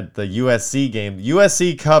jump ahead, the USC game.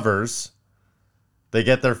 USC covers. They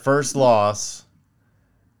get their first loss.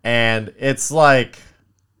 And it's like,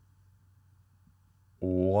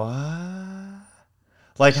 what?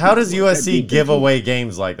 Like, how does USC give away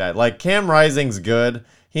games like that? Like, Cam Rising's good.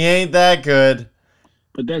 He ain't that good.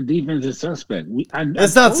 But that defense is suspect.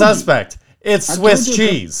 It's not suspect. It's Swiss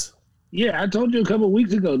cheese. I told you a couple of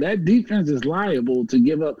weeks ago, that defense is liable to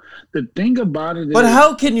give up. The thing about it is... But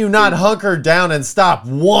how can you not hunker down and stop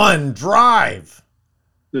one drive?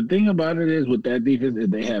 The thing about it is with that defense is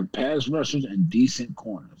they have pass rushers and decent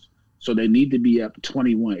corners. So they need to be up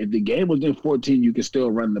 21. If the game was in 14, you can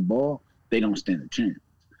still run the ball. They don't stand a chance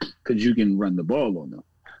because you can run the ball on them.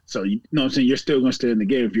 So, you know what I'm saying? You're still going to stay in the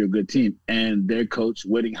game if you're a good team. And their coach,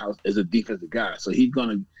 Whittinghouse, is a defensive guy. So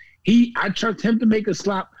I trust him to make a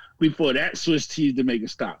stop before that Swiss cheese to make a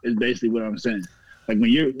stop, is basically what I'm saying. Like when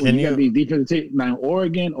you got these defensive teams, now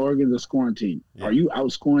Oregon's a scoring team. Yeah. Are you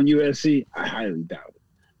outscoring USC? I highly doubt it.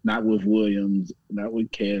 Not with Williams, not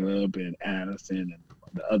with Caleb and Addison and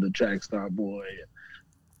the other track star boy.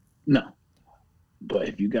 No. But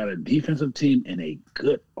if you got a defensive team and a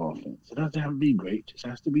good offense, it doesn't have to be great, it just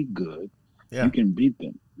has to be good. Yeah. You can beat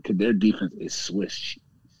them because their defense is Swiss cheese.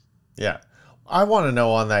 Yeah. I want to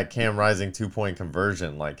know on that Cam Rising 2-point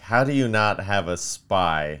conversion, like, how do you not have a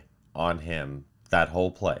spy on him that whole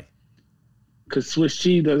play? Because Swiss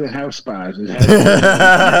cheese doesn't have spies. It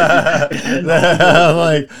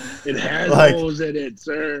has holes in it,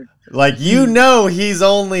 sir. Like, you know he's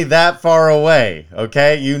only that far away,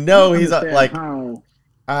 okay? You know he's like...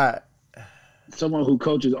 someone who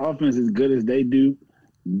coaches offense as good as they do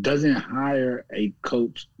doesn't hire a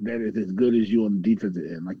coach that is as good as you on the defensive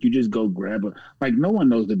end. Like, you just go grab a... Like, no one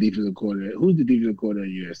knows the defensive coordinator. Who's the defensive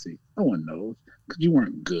coordinator at USC? No one knows because you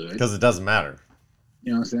weren't good. Because it doesn't matter.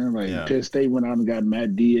 You know what I'm saying? Like, Pitt State went out and got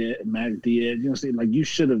Matt Diaz. You know what I'm saying? Like, you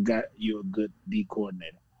should have got you a good D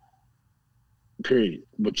coordinator. Period.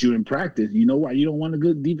 But you in practice, you know why you don't want a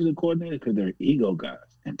good defensive coordinator? Because they're ego guys.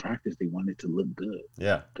 In practice, they want it to look good.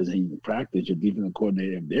 Yeah. Because in practice, your defensive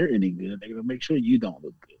coordinator, if they're any good, they're going to make sure you don't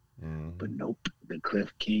look good. But nope, the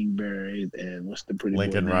Cliff Kingsbury and what's the pretty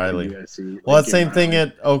Lincoln boy Riley. name for USC? Well, that's Lincoln same thing Riley.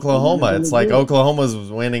 at Oklahoma. It's like Oklahoma's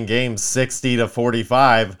winning games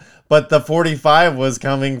 60-45, but the 45 was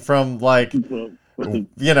coming from like,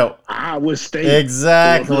 Iowa State.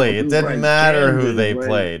 Exactly. It didn't matter who they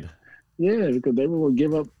played. Yeah, because they will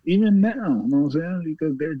give up even now. You know what I'm saying?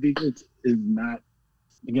 Because their defense is not.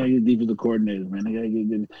 You gotta get defensive coordinators, man. They gotta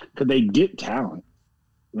get because they get talent.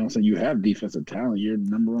 You know what I'm saying? You have defensive talent. You're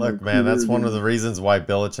number one. Look, man, that's one of the reasons why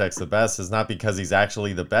Belichick's the best is not because he's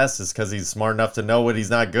actually the best. It's because he's smart enough to know what he's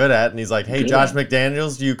not good at. And he's like, hey, Josh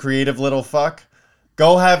McDaniels, you creative little fuck.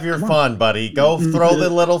 Go have your fun, buddy. Go throw the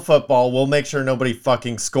little football. We'll make sure nobody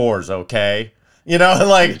fucking scores, okay? You know,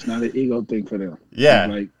 like... It's not an ego thing for them. Yeah.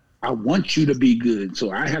 It's like, I want you to be good,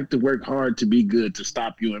 so I have to work hard to be good to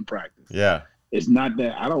stop you in practice. Yeah. It's not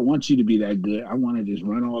that I don't want you to be that good. I want to just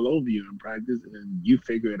run all over you in practice, and you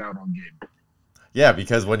figure it out on game. Yeah,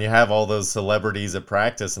 because when you have all those celebrities at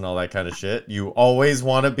practice and all that kind of shit, you always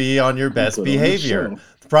want to be on your best behavior.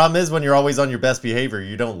 The problem is when you're always on your best behavior,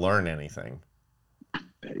 you don't learn anything.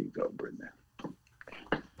 There you go, Brendan.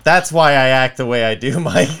 That's why I act the way I do,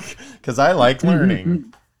 Mike, because I like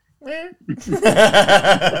learning.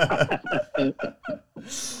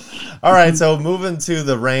 All right, so moving to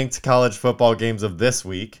the ranked college football games of this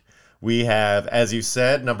week, we have, as you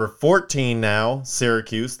said, number 14 now,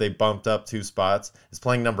 Syracuse. They bumped up 2 spots. Is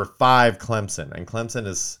playing number 5, Clemson, and Clemson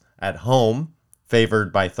is at home,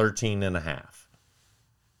 favored by 13.5.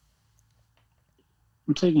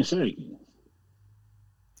 I'm taking Syracuse.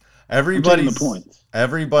 Everybody's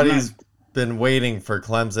been waiting for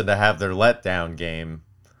Clemson to have their letdown game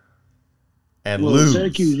and lose.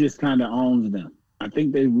 Syracuse just kind of owns them. I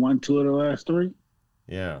think they won 2 of the last 3.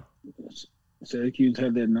 Yeah. Syracuse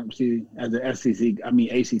had that number as the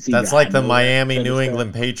ACC. That's like the Miami New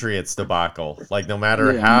England Patriots debacle. Like no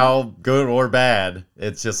matter how good or bad,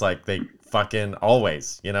 it's just like they fucking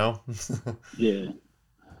always, you know? Yeah.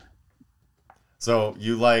 So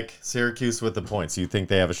you like Syracuse with the points. You think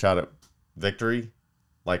they have a shot at victory?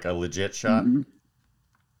 Like a legit shot? Mm-hmm.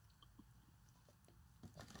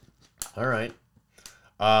 All right.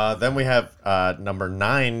 Then we have number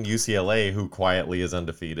 9, UCLA, who quietly is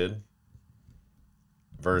undefeated,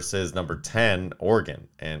 versus number 10, Oregon.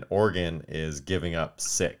 And Oregon is giving up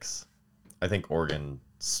 6. I think Oregon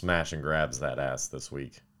smash and grabs that ass this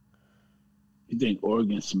week. You think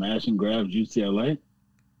Oregon smash and grabs UCLA?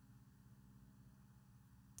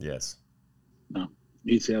 Yes. No.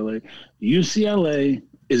 UCLA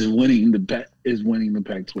is winning the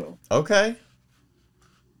Pac-12. Okay.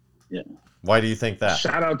 Yeah. Why do you think that?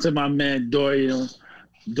 Shout out to my man Doyle.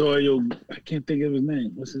 I can't think of his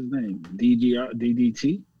name. What's his name?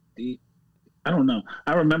 DDT? I don't know.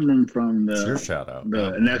 I remember him from the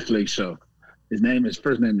Netflix show. His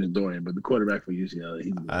first name is Dorian, but the quarterback for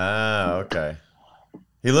UCLA. Okay.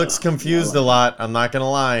 He looks confused a lot. I'm not gonna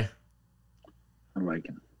lie. I like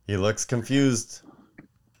him. He looks confused.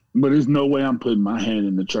 But there's no way I'm putting my hand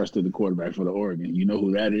in the trust of the quarterback for the Oregon. You know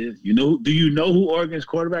who that is? Do you know who Oregon's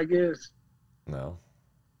quarterback is? No.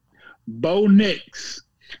 Bo Nix.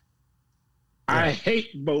 Yeah. I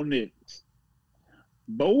hate Bo Nix.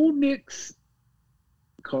 Bo Nix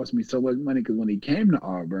cost me so much money because when he came to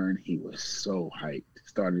Auburn, he was so hyped.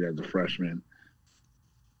 Started as a freshman.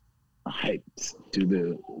 Hyped to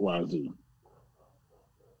the wazoo.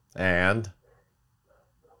 And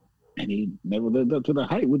he never lived up to the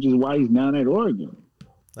hype, which is why he's down at Oregon.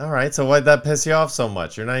 All right, so why'd that piss you off so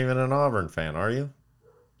much? You're not even an Auburn fan, are you?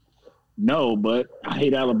 No, but I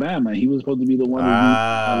hate Alabama. He was supposed to be the one to beat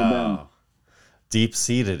Alabama.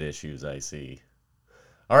 Deep-seated issues, I see.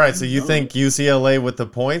 All right, so you think UCLA with the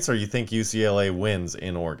points, or you think UCLA wins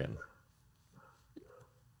in Oregon?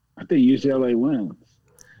 I think UCLA wins.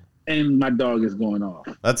 And my dog is going off.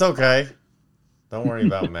 That's okay. Don't worry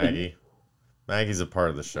about Maggie. Maggie's a part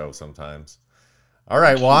of the show sometimes. All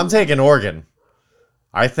right, well, I'm taking Oregon.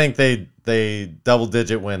 I think they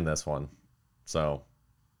double-digit win this one. So,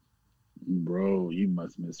 bro, you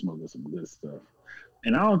must have been smoking some good stuff.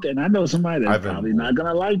 And I know somebody that's probably not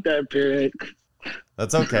gonna like that pick.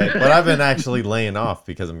 That's okay. But I've been actually laying off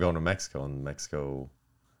because I'm going to Mexico, and Mexico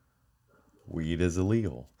weed is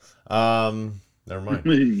illegal. Never mind.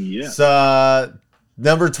 Yeah. So,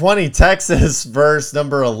 number 20, Texas versus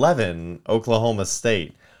number 11, Oklahoma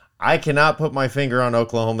State. I cannot put my finger on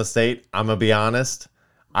Oklahoma State. I'm going to be honest.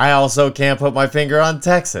 I also can't put my finger on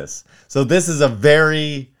Texas. So this is a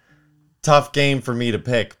very tough game for me to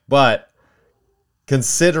pick. But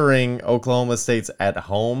considering Oklahoma State's at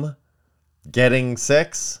home getting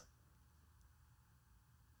 6,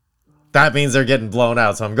 that means they're getting blown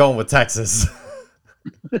out. So I'm going with Texas.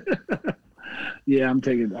 Yeah,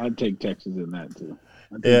 I'd take Texas in that too.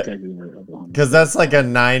 I Yeah. take Texas over Oklahoma. Because that's like a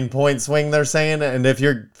 9-point swing they're saying, and if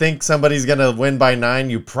you think somebody's gonna win by 9,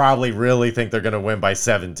 you probably really think they're gonna win by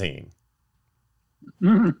 17.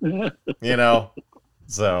 There You know,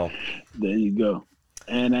 so you go.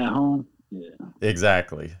 And at home, yeah.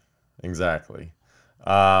 exactly.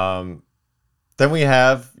 Then we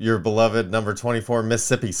have your beloved number 24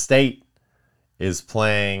 Mississippi State is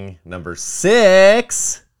playing number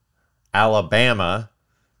 6 Alabama,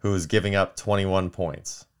 who is giving up 21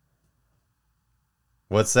 points.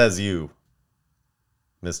 What says you,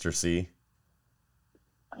 Mr. C?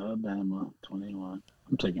 Alabama 21.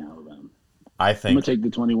 I'm taking Alabama. I I'm think gonna take the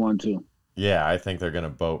 21 too. Yeah, I think they're gonna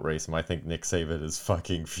boat race him. I think Nick Saban is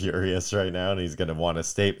fucking furious right now, and he's gonna want to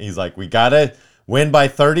stay. He's like, we gotta win by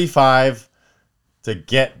 35 to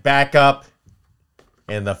get back up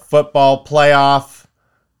in the football playoff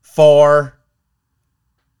for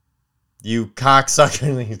you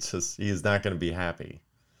cocksucker. He's not gonna be happy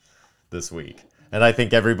this week, and I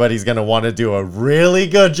think everybody's gonna want to do a really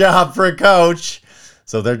good job for a coach,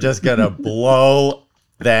 so they're just gonna blow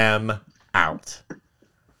them out.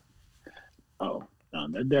 Oh, no,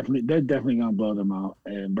 they're definitely gonna blow them out.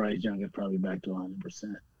 And Bryce Young is probably back to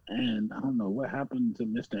 100%. And I don't know what happened to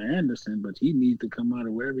Mr. Anderson, but he needs to come out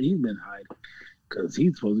of wherever he's been hiding because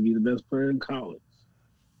he's supposed to be the best player in college.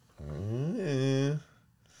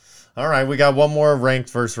 All right, we got one more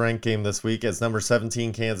first ranked game this week. It's number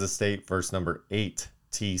 17 Kansas State versus number 8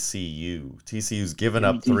 TCU. TCU's given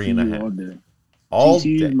up 3.5 all day.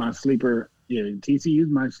 TCU's my sleeper. Yeah, TCU's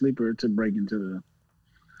my sleeper to break into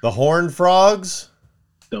The Horned Frogs,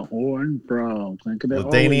 the Horned Frogs.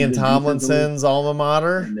 LaDainian Tomlinson's alma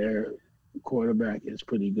mater. And their quarterback is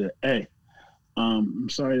pretty good. Hey, I'm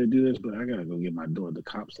sorry to do this, but I gotta go get my door. The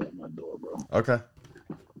cops at my door, bro. Okay.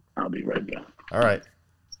 I'll be right back. All right.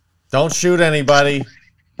 Don't shoot anybody.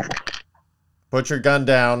 Put your gun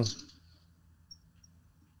down.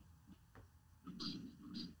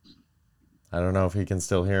 I don't know if he can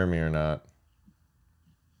still hear me or not,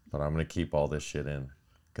 but I'm going to keep all this shit in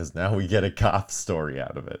because now we get a cop story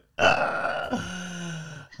out of it.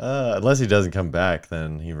 Unless he doesn't come back,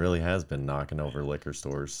 then he really has been knocking over liquor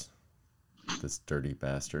stores. This dirty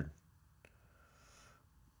bastard.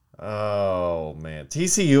 Oh, man.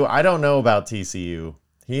 TCU, I don't know about TCU.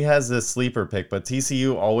 He has this sleeper pick, but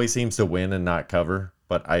TCU always seems to win and not cover.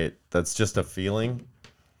 But that's just a feeling.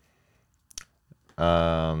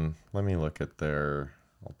 Let me look at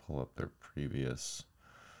I'll pull up their previous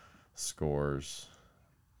scores.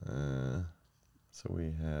 So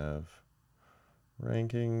we have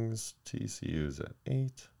rankings. TCU's at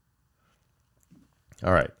 8.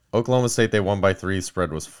 All right. Oklahoma State, they won by 3.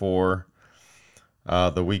 Spread was 4.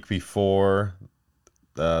 The week before,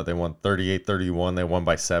 they won 38-31. They won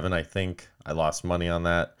by 7, I think. I lost money on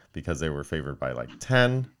that because they were favored by like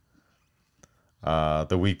 10.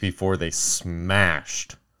 The week before, they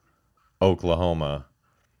smashed Oklahoma,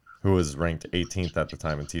 who was ranked 18th at the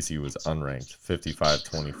time, and TCU was unranked,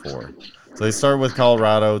 55-24. So they started with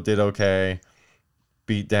Colorado, did okay,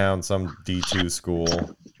 beat down some D2 school.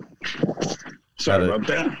 Sorry about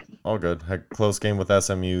that. All good. Had a close game with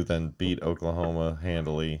SMU, then beat Oklahoma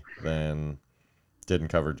handily, then didn't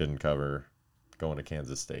cover, going to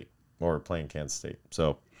Kansas State, or playing Kansas State.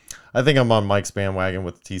 So I think I'm on Mike's bandwagon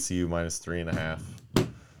with TCU minus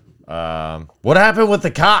 3.5. What happened with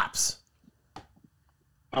the cops?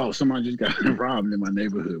 Oh, somebody just got robbed in my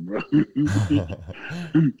neighborhood, bro.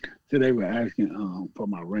 So they were asking for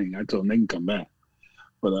my ring. I told them they can come back,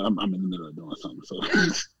 but I'm in the middle of doing something. So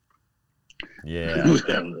Yeah.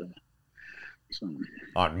 So,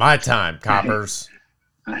 On my time, coppers.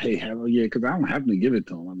 I hate having because I don't have to give it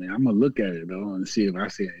to them. I mean, I'm gonna look at it though and see if I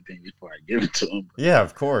see anything before I give it to them. Yeah,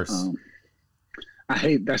 of course. I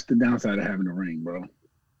hate that's the downside of having a ring, bro.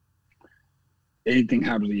 Anything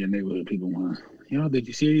happens in your neighborhood, people want, did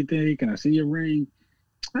you see anything? Can I see your ring?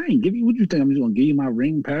 I ain't give you. What you think? I'm just gonna give you my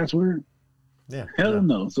ring password? Yeah. Hell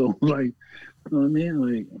no. So like, you know what I mean?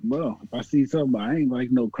 Like, bro, if I see something, I ain't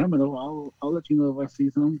like no criminal. I'll let you know if I see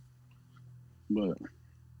something. But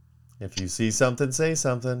if you see something, say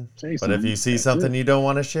something. Say but if something. you see That's something it. you don't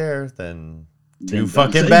want to share, then too Then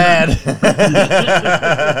fucking don't say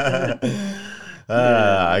bad.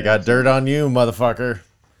 I got dirt on you, motherfucker.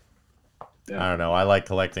 Yeah. I don't know. I like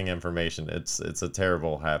collecting information. It's a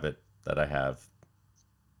terrible habit that I have,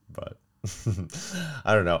 but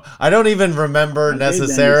I don't know. I don't even remember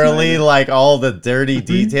necessarily like all the dirty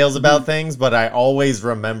details about things, but I always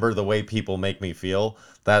remember the way people make me feel.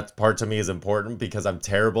 That part to me is important because I'm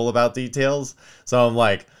terrible about details. So I'm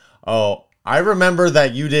like, oh, I remember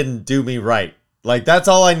that you didn't do me right Like, that's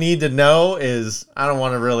all I need to know is I don't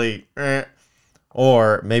want to really...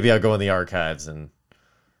 Or maybe I'll go in the archives, and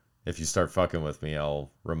if you start fucking with me,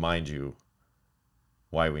 I'll remind you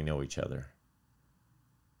why we know each other.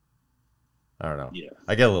 I don't know. Yeah.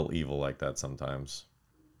 I get a little evil like that sometimes.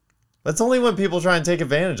 That's only when people try and take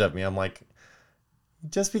advantage of me. I'm like,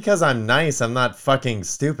 just because I'm nice, I'm not fucking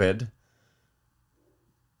stupid.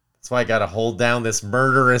 That's why I gotta hold down this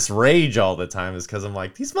murderous rage all the time, is because I'm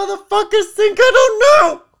like, these motherfuckers think I don't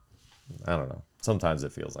know. I don't know. Sometimes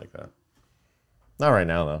it feels like that. Not right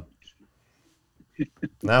now, though.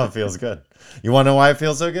 Now it feels good. You want to know why it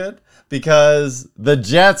feels so good? Because the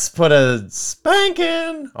Jets put a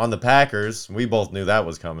spanking on the Packers. We both knew that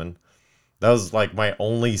was coming. That was like my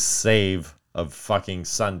only save of fucking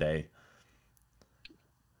Sunday.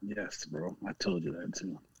 Yes, bro. I told you that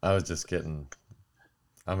too. I was just kidding.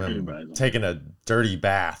 I'm Everybody's taking a dirty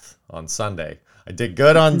bath on Sunday. I did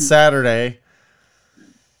good on Saturday.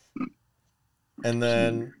 And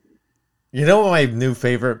then, you know what my new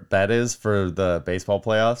favorite bet is for the baseball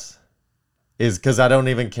playoffs? Is because I don't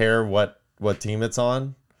even care what team it's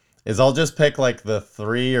on. Is I'll just pick like the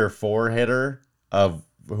 3 or 4 hitter of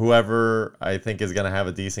whoever I think is going to have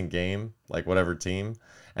a decent game, like whatever team.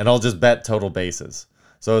 And I'll just bet total bases.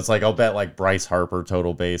 So it's like I'll bet like Bryce Harper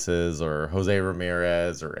total bases or Jose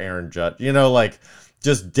Ramirez or Aaron Judge, you know, like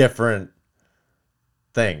just different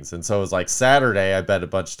things. And so it was like Saturday, I bet a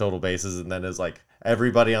bunch of total bases, and then it was like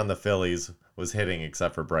everybody on the Phillies was hitting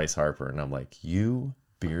except for Bryce Harper. And I'm like, you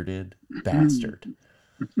bearded bastard.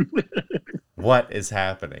 What is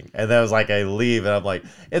happening? And then it was like I leave and I'm like,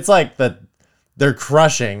 it's like they're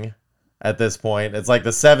crushing at this point. It's like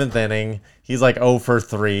the 7th inning. He's like 0 for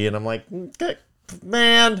 3. And I'm like, okay,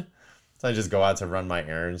 man. So I just go out to run my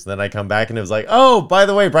errands. Then I come back and it was like, oh, by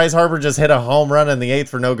the way, Bryce Harper just hit a home run in the 8th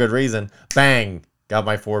for no good reason. Bang. Got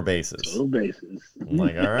my 4 bases. total bases. I'm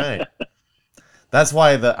like, all right. That's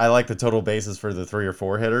why I like the total bases for the 3 or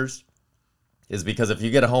 4 hitters, is because if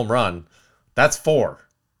you get a home run, that's 4.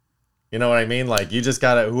 You know what I mean? Like, you just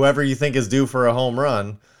got to, whoever you think is due for a home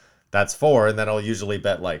run, that's 4. And then I'll usually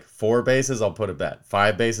bet like 4 bases, I'll put a bet.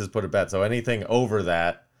 5 bases, put a bet. So anything over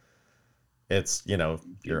that, it's, you know,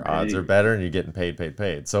 your odds are better and you're getting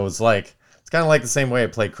paid. So it's like, it's kind of like the same way I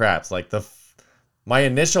play craps. Like my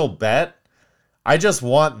initial bet, I just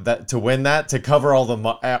want that to win that to cover all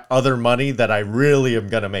the other money that I really am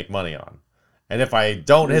going to make money on. And if I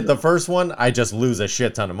don't hit the first one, I just lose a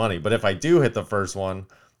shit ton of money. But if I do hit the first one,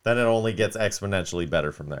 then it only gets exponentially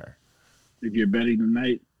better from there. If you're betting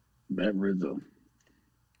tonight, bet Rizzo.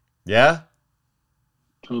 Yeah?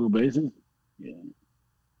 Total bases? Yeah.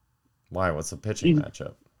 Why? What's the pitching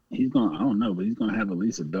matchup? He's going to, I don't know, but he's going to have at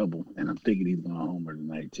least a double. And I'm thinking he's going to homer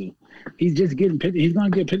tonight, too. He's just getting pitches. He's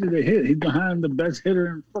going to get pitches to hit. He's behind the best hitter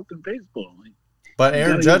in fucking baseball. But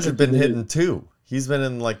Aaron Judge has been hitting 2. He's been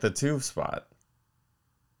in like the 2 spot.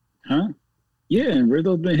 Huh? Yeah, and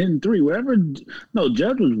Rizzo's been hitting 3.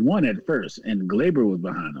 Judge was 1 at first, and Glaber was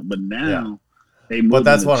behind him. But now they moved. But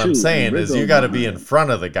that's what 2, I'm saying is you got to be in him.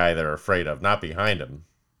 front of the guy they're afraid of, not behind him.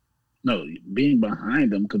 No, being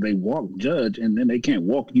behind them because they walk Judge, and then they can't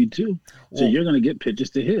walk you too. So you're going to get pitches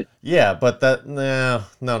to hit. Yeah, but no.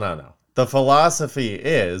 The philosophy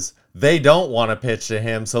is they don't want to pitch to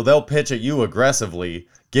him, so they'll pitch at you aggressively,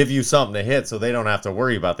 give you something to hit, so they don't have to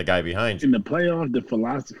worry about the guy behind you. In the playoffs, the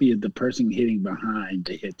philosophy is the person hitting behind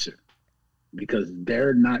the hitcher. Because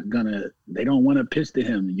they don't want to pitch to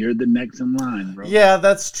him. You're the next in line, bro. Yeah,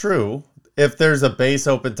 that's true. If there's a base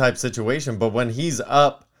open type situation, but when he's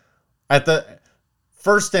up at the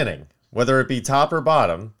first inning, whether it be top or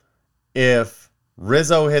bottom, if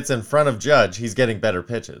Rizzo hits in front of Judge, he's getting better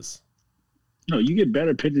pitches. No, you get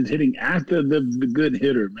better pitches hitting after the good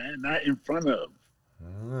hitter, man, not in front of.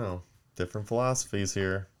 I don't know. Different philosophies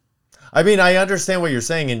here. I mean, I understand what you're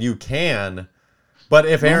saying, and you can, but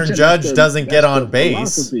if Aaron Judge doesn't get on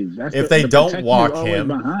base, if they don't walk him,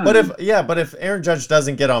 but if Aaron Judge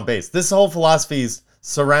doesn't get on base, this whole philosophy is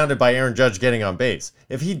surrounded by Aaron Judge getting on base.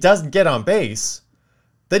 If he doesn't get on base,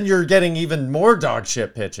 then you're getting even more dog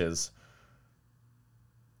shit pitches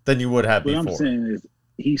than you would have before. What I'm saying is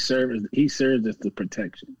he serves as the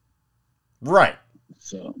protection. Right.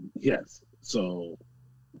 So, yes. So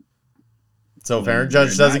if Aaron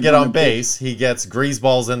Judge doesn't get on base, he gets grease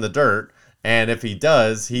balls in the dirt. And if he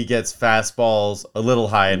does, he gets fastballs a little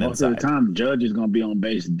high and inside. Most of the time, Judge is going to be on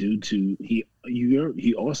base due to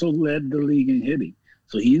he also led the league in hitting.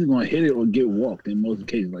 So he's going to hit it or get walked in most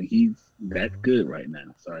cases. Like, he's that good right now.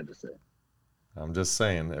 Sorry to say. I'm just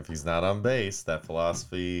saying, if he's not on base, that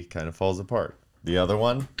philosophy kind of falls apart. The other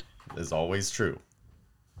one is always true.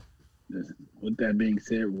 With that being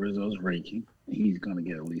said, Rizzo's ranking. He's gonna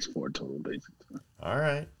get at least 4 total bases. All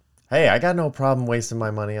right. Hey, I got no problem wasting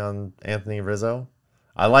my money on Anthony Rizzo.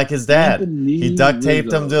 I like his dad. He Anthony duct taped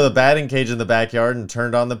him to Rizzo. the batting cage in the backyard and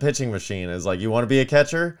turned on the pitching machine. It's like, you want to be a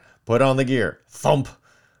catcher? Put on the gear. Thump,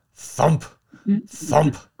 thump,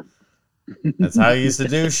 thump. That's how he used to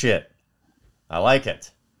do shit. I like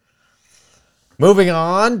it. Moving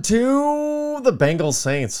on to the Bengals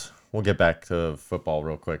Saints. We'll get back to football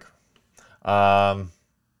real quick.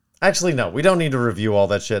 Actually, no, we don't need to review all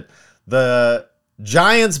that shit. The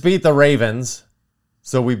Giants beat the Ravens,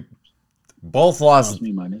 so we both lost. Cost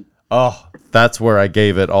me money. Oh, that's where I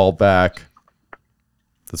gave it all back.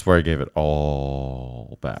 That's where I gave it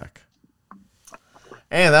all back.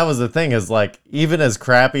 And that was the thing, is like, even as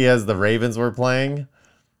crappy as the Ravens were playing,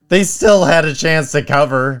 they still had a chance to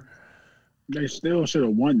cover. They still should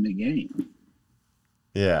have won the game.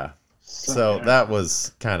 Yeah. So that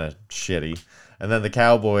was kind of shitty. And then the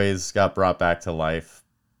Cowboys got brought back to life,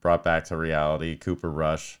 brought back to reality, Cooper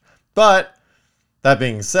Rush. But that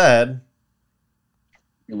being said,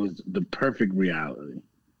 It was the perfect reality.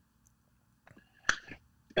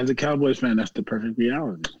 As a Cowboys fan, that's the perfect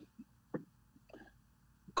reality.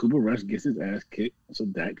 Cooper Rush gets his ass kicked, so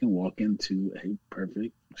Dak can walk into a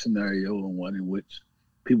perfect scenario, and one in which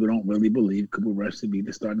people don't really believe Cooper Rush to be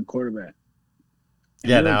the starting quarterback. And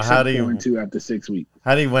yeah, they're now like how do 6-4 and you 2 after 6 weeks?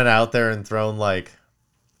 how do you went out there and thrown like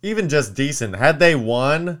even just decent? Had they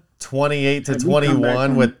won 28 to Had we come back 21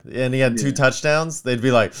 from- with and he had 2 Yeah. touchdowns, they'd be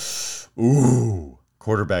like, "Ooh,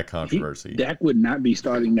 quarterback controversy." Dak would not be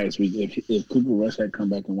starting next week if Cooper Rush had come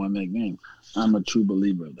back and won that game. I'm a true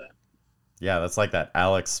believer of that. Yeah, that's like that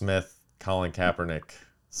Alex Smith, Colin Kaepernick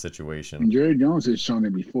situation. And Jerry Jones has shown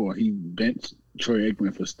it before. He benched Troy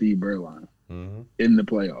Aikman for Steve Berline Mhm. in the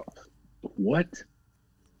playoffs. What?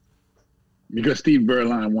 Because Steve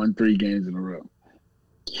Berline won 3 games in a row.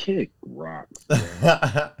 Kick rocks.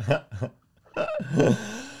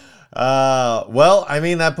 Well, I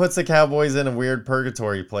mean, that puts the Cowboys in a weird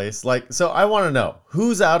purgatory place. Like, so I want to know,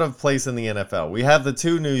 who's out of place in the NFL? We have the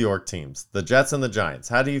 2 New York teams, the Jets and the Giants.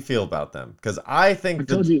 How do you feel about them? Because I think I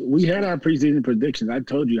told you we had our preseason predictions. I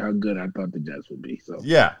told you how good I thought the Jets would be. So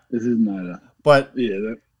yeah, this is not a but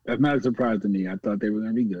that's not a surprise to me. I thought they were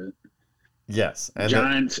going to be good. yes, and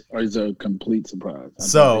Giants is a complete surprise. I thought they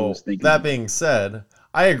so was thinking- that being said,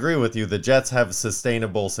 I agree with you. The Jets have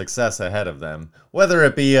sustainable success ahead of them, whether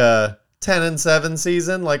it be a 10-7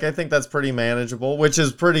 season. Like, I think that's pretty manageable, which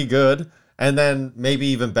is pretty good, and then maybe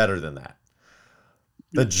even better than that.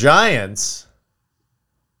 The Giants.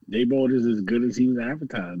 Daboll is as good as he was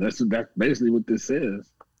advertised. That's basically what this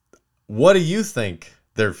says. What do you think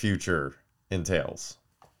their future entails?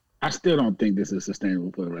 I still don't think this is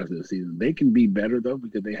sustainable for the rest of the season. They can be better though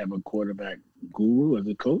because they have a quarterback guru as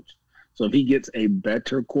a coach. So if he gets a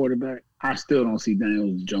better quarterback, I still don't see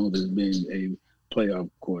Daniel Jones as being a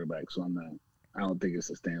playoff quarterback. So I don't think it's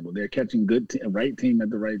sustainable. They're catching right team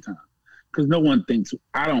at the right time. Because no one thinks.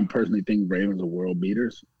 I don't personally think Ravens are world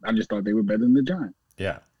beaters. I just thought they were better than the Giants.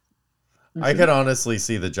 Yeah. That's I it. could honestly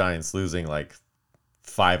see the Giants losing like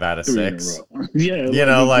 5 out of 3 in a 6. row. Yeah, You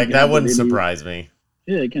know, it like can that happen wouldn't any- surprise me.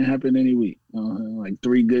 Yeah, it can happen any week. Like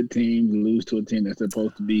 3 good teams lose to a team that's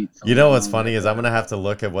supposed to beat. You know what's someone funny is like I'm going to have to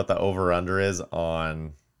look at what the over-under is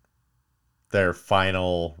on their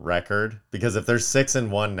final record, because if they're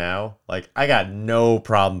 6-1 now, like, I got no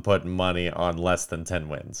problem putting money on less than 10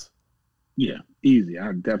 wins. Yeah, easy.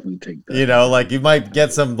 I'd definitely take that. You know, like, you might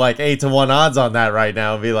get some like 8-1 odds on that right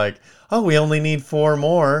now and be like, oh, we only need 4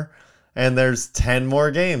 more and there's 10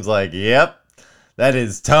 more games. Like, yep, that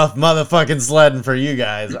is tough motherfucking sledding for you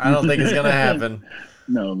guys. I don't think it's going to happen.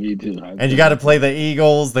 No, me too. And you got to play the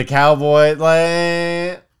Eagles, the Cowboys,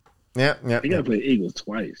 like, yeah. You got to play Eagles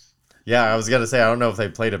twice. Yeah, I was going to say, I don't know if they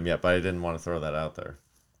played them yet, but I didn't want to throw that out there.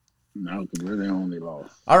 No, because we're the only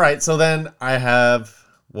loss. All right, so then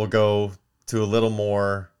we'll go to a little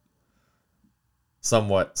more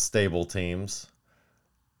somewhat stable teams.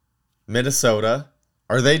 Minnesota,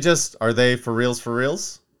 are they for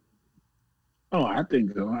reals? Oh, I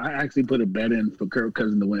think so. I actually put a bet in for Kirk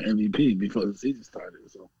Cousins to win MVP before the season started.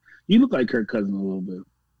 So you look like Kirk Cousins a little bit.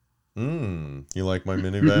 You like my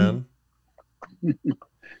minivan?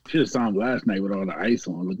 Should have saw him last night with all the ice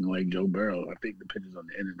on, looking like Joe Burrow. I think the picture's on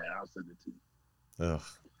the internet. I'll send it to you.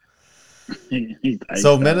 Ugh. He's iced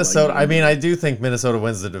So out Minnesota, like I mean, I do think Minnesota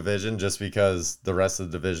wins the division just because the rest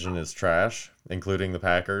of the division is trash, including the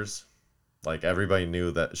Packers. Like, everybody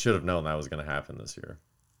should have known that was going to happen this year.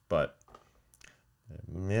 But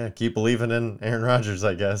yeah, keep believing in Aaron Rodgers,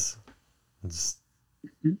 I guess.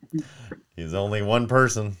 He's only one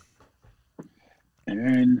person.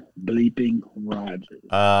 Aaron bleeping Rodgers.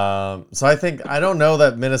 So I don't know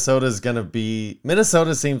that Minnesota's gonna be.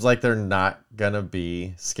 Minnesota seems like they're not gonna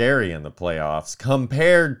be scary in the playoffs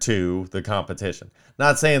compared to the competition.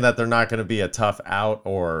 Not saying that they're not gonna be a tough out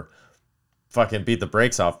or fucking beat the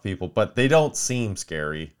brakes off people, but they don't seem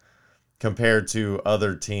scary compared to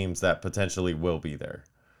other teams that potentially will be there.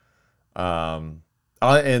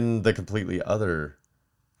 In the completely other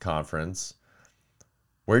conference,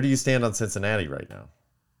 where do you stand on Cincinnati right now?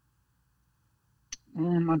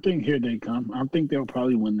 I think here they come. I think they'll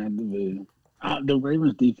probably win that division. The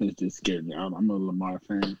Ravens defense just scared me. I'm a Lamar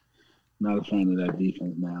fan. Not a fan of that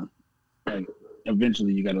defense now. Like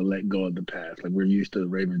eventually, you got to let go of the past. Like we're used to the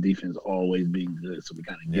Ravens defense always being good, so we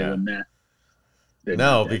kind of give them that. They're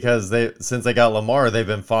No, not that because since they got Lamar, they've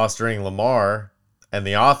been fostering Lamar and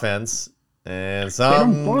the offense, and They don't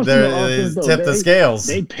some foster there the offense is though. tip the scales.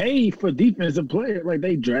 They pay for defensive players. Like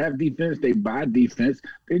they draft defense, they buy defense.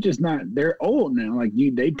 They're just not. They're old now. Like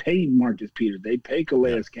they paid Marcus Peters, they pay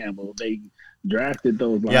Calais Campbell, they drafted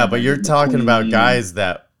those. Yeah, but you're linebackers, talking about McQueen. guys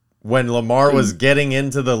that when Lamar was getting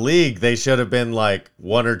into the league, they should have been like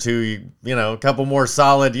one or two, a couple more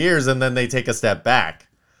solid years, and then they take a step back.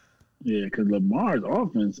 Yeah, because Lamar's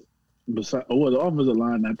offense, the offensive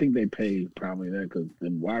line, I think they pay probably that because the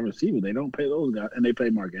wide receiver, they don't pay those guys, and they pay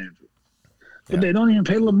Mark Andrews. But they don't even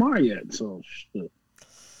pay Lamar yet, so shit.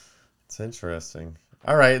 It's interesting.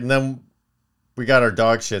 All right, and then we got our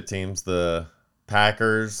dog shit teams, the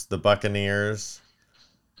Packers, the Buccaneers,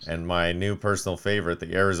 and my new personal favorite,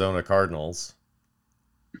 the Arizona Cardinals.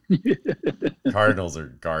 Cardinals are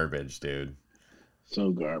garbage, dude. So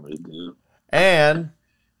garbage, dude. And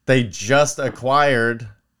they just acquired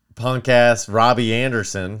punk ass Robbie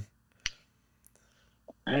Anderson.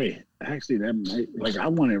 Hey, actually, that might I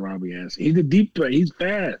wanted Robbie Anderson. He's a deep threat. He's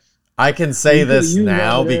fast. I can say You could've this used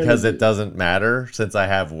now Robbie because Anderson. it doesn't matter since I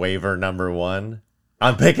have waiver number 1.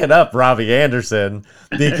 I'm picking up Robbie Anderson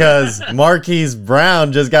because Marquise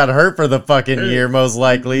Brown just got hurt for the fucking year, most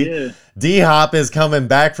likely. Yeah. D-Hop is coming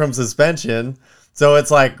back from suspension. So it's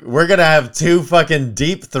like we're going to have 2 fucking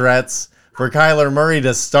deep threats for Kyler Murray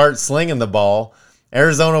to start slinging the ball.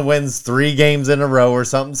 Arizona wins 3 games in a row or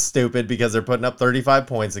something stupid because they're putting up 35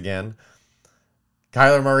 points again.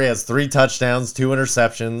 Kyler Murray has 3 touchdowns, 2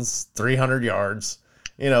 interceptions, 300 yards.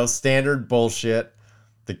 Standard bullshit.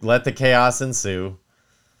 Let the chaos ensue.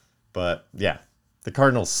 But, yeah, the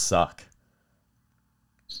Cardinals suck.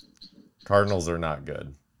 Cardinals are not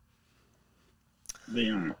good. They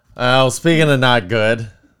are. Oh, speaking of not good,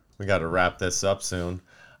 we got to wrap this up soon.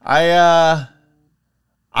 I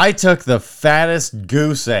took the fattest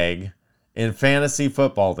goose egg in fantasy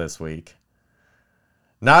football this week.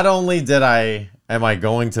 Not only am I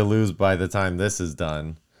going to lose by the time this is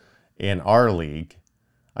done in our league.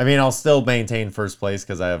 I mean, I'll still maintain first place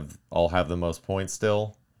because I'll have the most points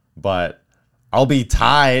still, but I'll be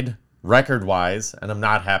tied record-wise, and I'm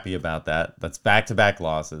not happy about that. That's back-to-back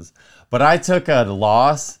losses. But I took a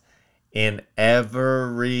loss in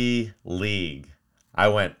every league. I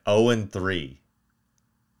went 0-3.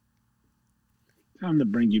 Time to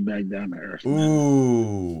bring you back down to earth.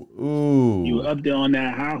 Ooh. You up there on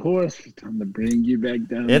that high horse? Time to bring you back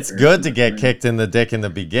down. It's good to get kicked in the dick in the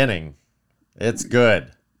beginning. It's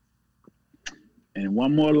good. And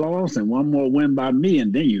one more loss and one more win by me,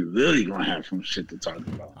 and then you really gonna have some shit to talk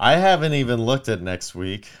about. I haven't even looked at next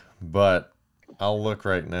week, but I'll look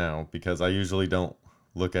right now because I usually don't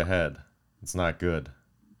look ahead. It's not good.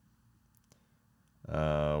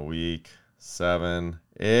 Week 7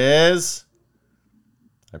 is...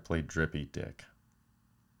 I played Drippy Dick.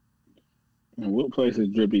 And what place is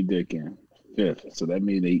Drippy Dick in? 5th. So that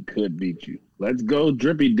means he could beat you. Let's go,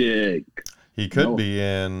 Drippy Dick. He could be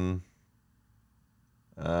in...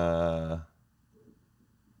 like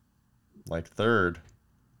 3rd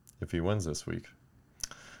if he wins this week.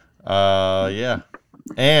 Yeah.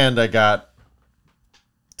 And I got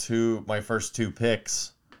my first 2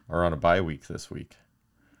 picks are on a bye week this week.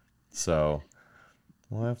 So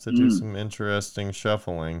we'll have to do some interesting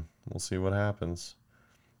shuffling. We'll see what happens.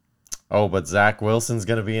 Oh, but Zach Wilson's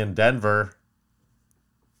going to be in Denver.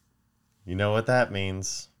 You know what that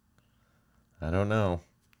means. I don't know.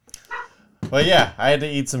 But yeah, I had to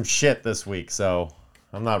eat some shit this week, so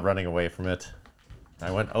I'm not running away from it.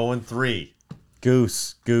 I went 0-3.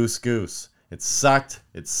 Goose. It sucked.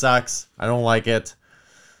 It sucks. I don't like it.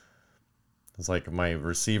 It's like my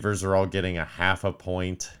receivers are all getting a half a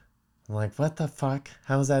point. I'm like, what the fuck?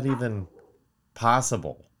 How is that even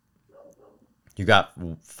possible? You got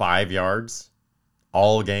 5 yards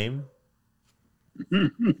all game?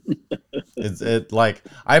 It's like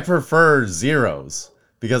I prefer zeros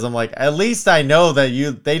because I'm like, at least I know that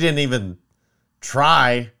they didn't even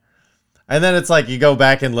try. And then it's like you go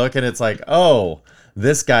back and look and it's like, oh,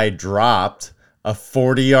 this guy dropped a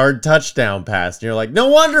 40-yard touchdown pass. And you're like, no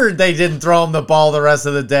wonder they didn't throw him the ball the rest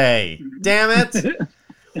of the day. Damn it.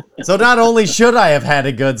 So not only should I have had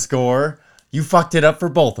a good score, you fucked it up for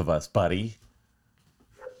both of us, buddy.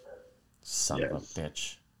 Son of a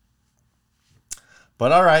bitch.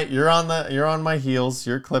 But all right, you're on my heels.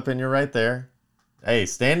 You're clipping. You're right there. Hey,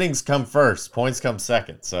 standings come first. Points come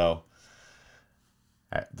second. So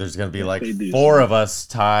there's going to be like 4 of us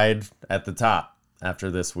tied at the top after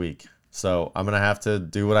this week. So I'm going to have to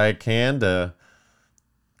do what I can to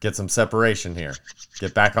get some separation here.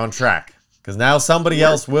 Get back on track. Because now somebody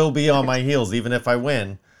else will be on my heels. Even if I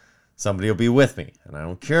win, somebody will be with me. And I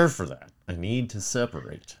don't care for that. I need to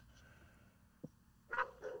separate.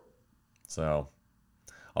 So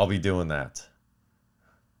I'll be doing that.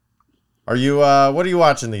 Are you, what are you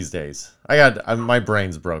watching these days? My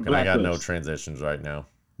brain's broken. Blacklist. I got no transitions right now.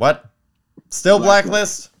 What? Still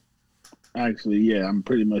Blacklist? Actually, yeah, I'm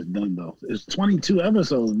pretty much done though. It's 22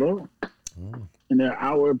 episodes, bro. And they're an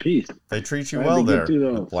hour apiece. They treat you well there,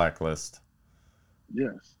 the Blacklist.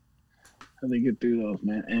 Yes. How they get through those,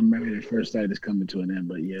 man. And Married at First Sight is coming to an end,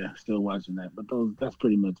 but yeah, still watching that. But that's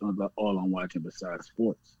pretty much all I'm watching besides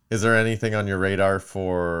sports. Is there anything on your radar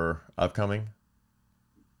for upcoming?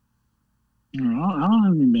 I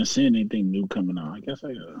don't even been seeing anything new coming out. I guess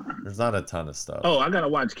there's not a ton of stuff. Oh, I gotta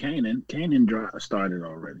watch Kanan. Kanan started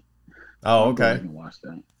already. Oh, okay. I can watch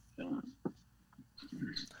that.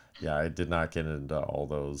 Yeah, I did not get into all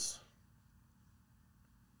those.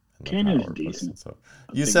 Kanan's decent. So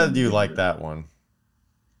you said you liked that one.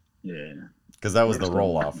 Yeah. Because that was the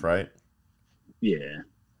roll-off, right? Yeah.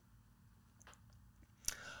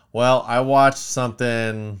 Well, I watched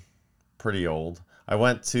something pretty old. I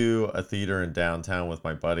went to a theater in downtown with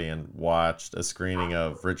my buddy and watched a screening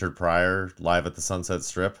of Richard Pryor live at the Sunset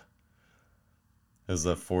Strip. It was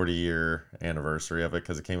the 40-year anniversary of it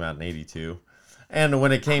because it came out in 82. And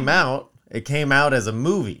when it came out as a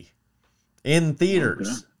movie in theaters.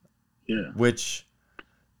 Okay. Yeah. Which,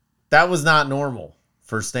 that was not normal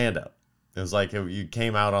for stand-up. It was like you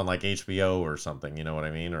came out on like HBO or something, you know what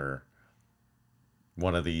I mean? Or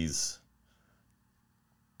one of these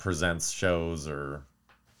presents shows or,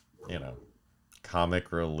 you know,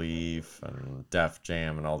 Comic Relief and Def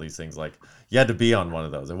Jam and all these things. Like, you had to be on one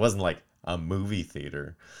of those. It wasn't like a movie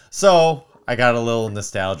theater. So I got a little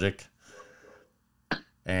nostalgic.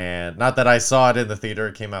 And not that I saw it in the theater.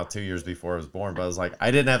 It came out 2 years before I was born. But I was like,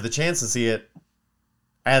 I didn't have the chance to see it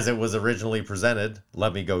as it was originally presented.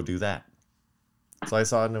 Let me go do that. So I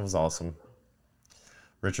saw it and it was awesome.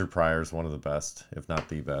 Richard Pryor is one of the best, if not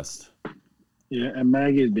the best. Yeah, and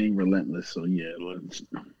Maggie is being relentless. So yeah.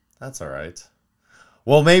 That's all right.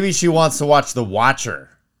 Well, maybe she wants to watch The Watcher.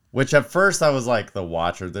 Which at first I was like, The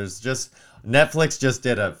Watcher. Netflix just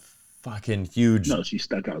did a fucking huge... No, she's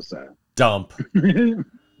stuck outside. Dump.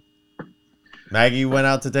 Maggie went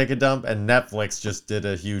out to take a dump, and Netflix just did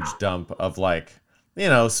a huge dump of like, you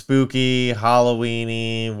know, spooky,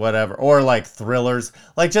 Halloween-y, whatever, or like thrillers,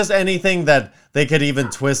 like just anything that they could even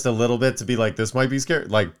twist a little bit to be like, this might be scary,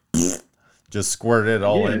 like just squirt it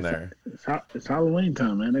all in there. It's Halloween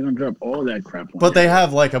time, man. They're gonna drop all that crap. But they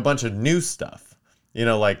have like a bunch of new stuff, you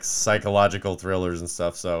know, like psychological thrillers and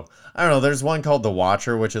stuff. So I don't know. There's one called The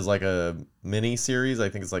Watcher, which is like a mini series. I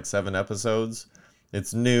think it's like 7 episodes.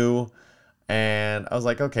 It's new. And I was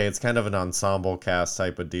like, okay, it's kind of an ensemble cast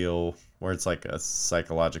type of deal where it's like a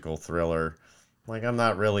psychological thriller. Like, I'm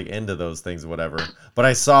not really into those things, whatever. But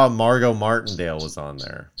I saw Margot Martindale was on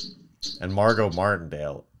there. And Margot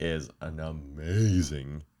Martindale is an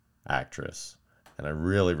amazing actress. And I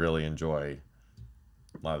really, really enjoy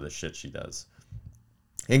a lot of the shit she does.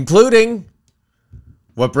 Including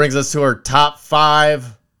what brings us to our top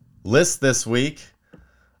 5 list this week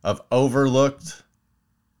of overlooked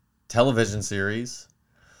television series.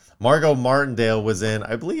 Margot Martindale was in,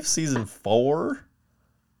 I believe, season 4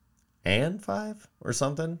 and 5 or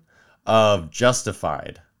something of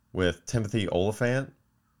Justified with Timothy Olyphant.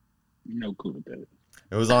 No clue with that.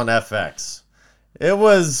 It was on FX. It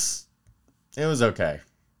was okay.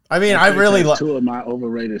 I mean, I really like 2 of my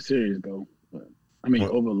overrated series though.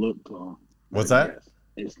 Overlooked. What's that? Yes,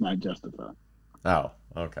 it's not Justified. Oh,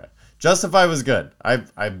 okay. Justified was good.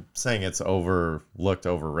 I'm saying it's overlooked,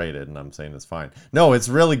 overrated, and I'm saying it's fine. No, it's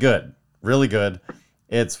really good. Really good.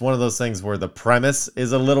 It's one of those things where the premise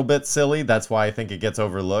is a little bit silly. That's why I think it gets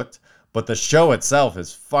overlooked. But the show itself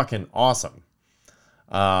is fucking awesome.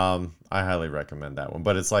 I highly recommend that one.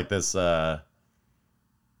 But it's like this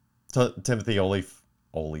Timothy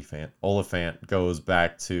Oliphant goes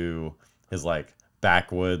back to his like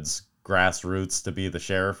backwoods grassroots to be the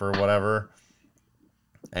sheriff or whatever.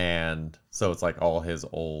 And so it's like all his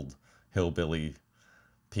old hillbilly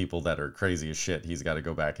people that are crazy as shit he's got to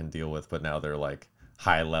go back and deal with, but now they're like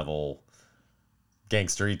high level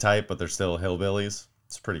gangstery type, but they're still hillbillies.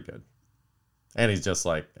 It's pretty good. And he's just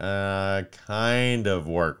like kind of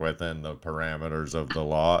work within the parameters of the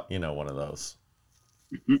law, one of those.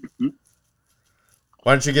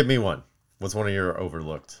 Why don't you give me one? What's one of your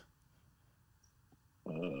overlooked?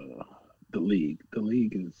 The League. The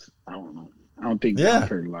League is, I don't know. I don't think Yeah. I've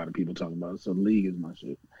heard a lot of people talk about it. So the League is my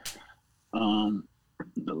shit.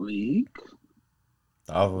 The League.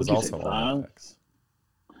 Oh, it was What'd you say, also on 5? FX.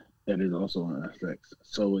 That is also on FX.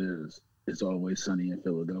 So is It's Always Sunny in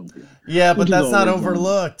Philadelphia. Yeah, but Which is that's not always on.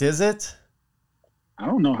 overlooked, is it? I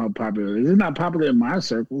don't know how popular it is. It's not popular in my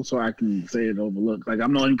circle, so I can say it overlooked. Like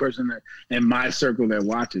I'm the only person that in my circle that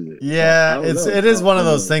watches it. Yeah, So, I don't know. it is one of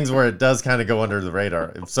those things where it does kind of go under the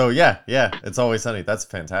radar. So yeah, It's Always Sunny. That's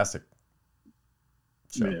fantastic.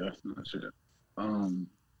 Show. Yeah, that's not shit.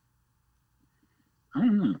 I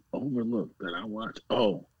don't know. Overlooked that I watch.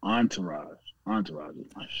 Oh, Entourage. Entourage is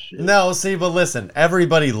my shit. No, see, but listen,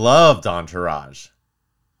 everybody loved Entourage.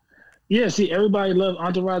 Yeah, see, everybody loves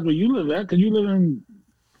Entourage where you live at because you live in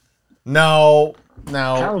No.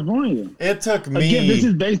 California. It took me. Again, this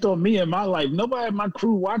is based on me and my life. Nobody in my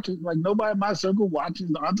crew watches, like nobody in my circle watches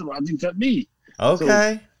the Entourage except me.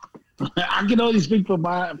 Okay. I can only speak from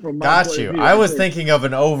my Got point you. of view. I was thinking of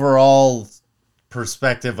an overall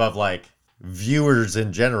perspective of like viewers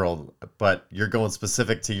in general, but you're going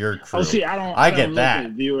specific to your crew. Oh, see, I don't. I don't get look that.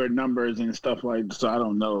 at viewer numbers and stuff like. So I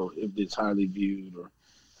don't know if it's highly viewed or.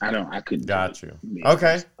 I couldn't. Got tell you. you.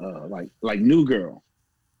 Okay. Like New Girl.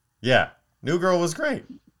 Yeah. New Girl was great.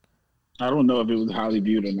 I don't know if it was highly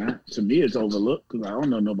viewed or not. To me, it's overlooked because I don't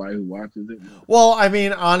know nobody who watches it. Well, I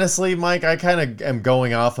mean, honestly, Mike, I kind of am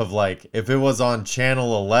going off of like if it was on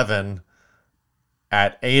channel 11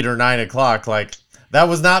 at 8 or 9 o'clock, like that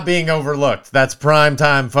was not being overlooked. That's prime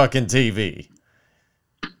time fucking TV.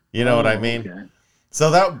 You know what I mean? Okay.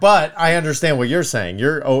 So but I understand what you're saying.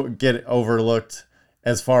 You're get overlooked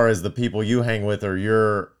as far as the people you hang with or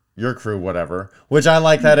your crew, whatever, which I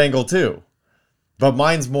like that angle too. But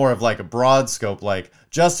mine's more of like a broad scope, like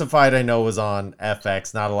Justified I know was on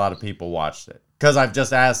FX. Not a lot of people watched it. Because I've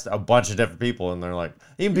just asked a bunch of different people and they're like,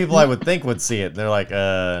 even people I would think would see it. And they're like,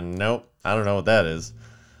 nope, I don't know what that is.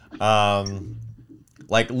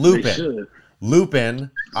 Like They Lupin. should. Lupin,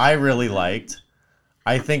 I really liked.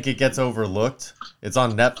 I think it gets overlooked. It's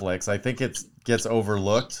on Netflix. I think it gets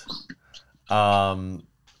overlooked.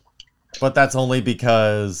 But that's only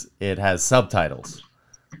because it has subtitles.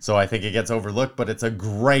 So I think it gets overlooked, but it's a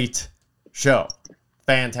great show.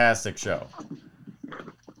 Fantastic show.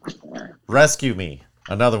 Rescue Me,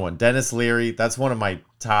 another one. Dennis Leary, that's one of my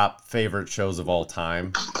top favorite shows of all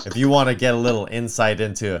time. If you want to get a little insight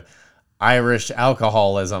into Irish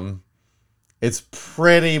alcoholism, it's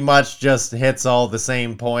pretty much just hits all the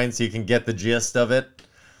same points. You can get the gist of it.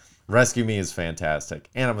 Rescue Me is fantastic.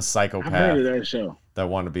 And I'm a I've psychopath heard of that show. that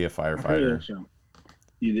wanted to be a I've heard of firefighter. that show.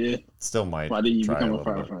 You did? Still might Why didn't you try become a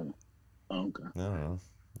little bit. firefighter? Oh, okay. I don't know.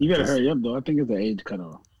 You better Just- hurry up, though. I think it's the age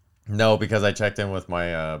cutoff. No, because I checked in with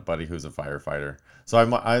my buddy who's a firefighter. So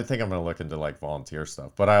I think I'm going to look into like volunteer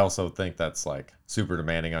stuff. But I also think that's like super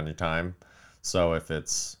demanding on your time. So if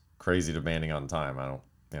it's crazy demanding on time, I don't,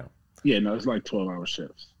 Yeah, no, it's like 12-hour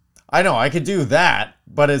shifts. I know I could do that,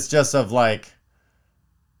 but it's just of like,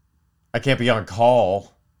 I can't be on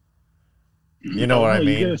call. You know Oh, what no, I you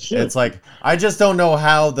mean? get a shift. It's like, I just don't know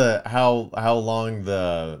how long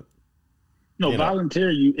the, No, you know.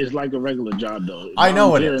 volunteer is like a regular job, though. I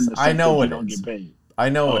know it Volunteer is. in the I sense know that it you don't is. get paid. I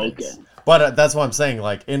know Oh, it is. okay. But that's what I'm saying.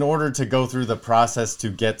 Like, in order to go through the process to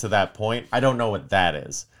get to that point, I don't know what that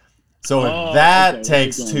is. So if Oh, that okay.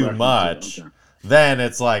 takes That's too what you're much, referencing. Okay. then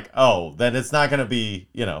it's like, then it's not going to be,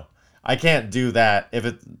 I can't do that if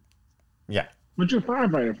it, yeah. But your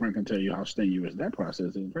firefighter friend can tell you how strenuous that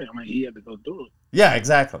process is. Right? I mean, he had to go through it. Yeah,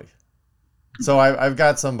 exactly. So I've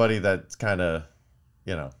got somebody that's kind of,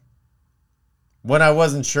 when I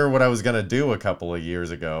wasn't sure what I was going to do a couple of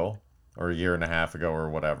years ago or a year and a half ago or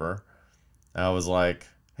whatever, I was like,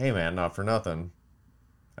 hey man, not for nothing.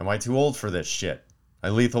 Am I too old for this shit? I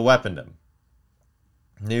lethal weaponed him.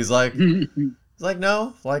 And he's like,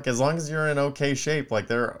 no, like as long as you're in okay shape, like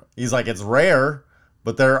he's like, it's rare,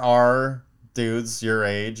 but there are dudes your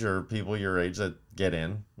age or people your age that get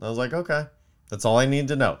in. And I was like, okay, that's all I need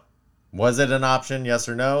to know. Was it an option? Yes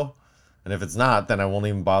or no? And if it's not, then I won't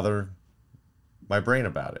even bother my brain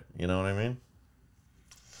about it. You know what I mean?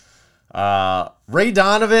 Ray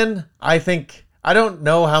Donovan, I don't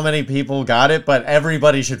know how many people got it, but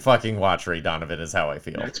everybody should fucking watch Ray Donovan is how I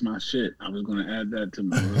feel. That's my shit. I was gonna add that to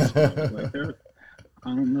my list. I was like, I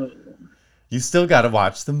don't know. You still got to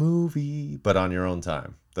watch the movie, but on your own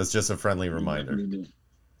time. That's just a friendly reminder.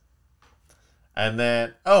 And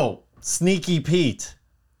then, Sneaky Pete.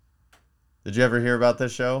 Did you ever hear about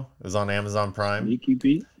this show? It was on Amazon Prime. Sneaky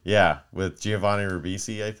Pete? Yeah, with Giovanni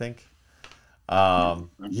Ribisi, I think.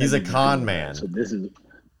 He's a con man. So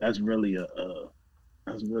that's really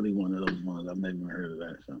one of those ones I've never even heard of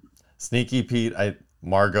that. So. Sneaky Pete,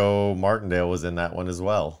 Margot Martindale was in that one as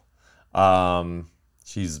well.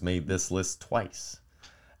 She's made this list twice.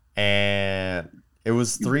 And it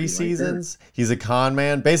was 3 seasons. He's a con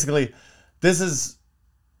man. Basically, this is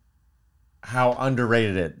how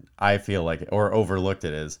underrated I feel like it, or overlooked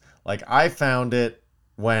it is. Like, I found it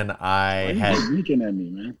when I had... Why are you blinking at me,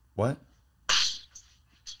 man? What?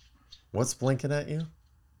 What's blinking at you?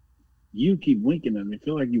 You keep winking at me. I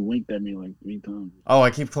feel like you winked at me like 3 times. Oh,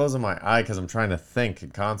 I keep closing my eye because I'm trying to think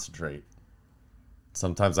and concentrate.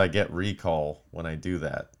 Sometimes I get recall when I do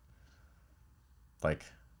that. Like,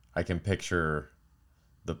 I can picture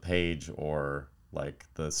the page or, like,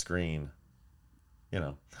 the screen. You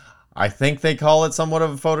know. I think they call it somewhat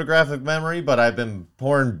of a photographic memory, but I've been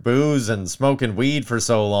pouring booze and smoking weed for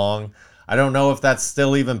so long, I don't know if that's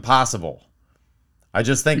still even possible. I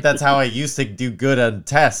just think that's how I used to do good on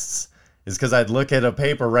tests, is because I'd look at a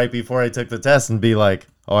paper right before I took the test and be like,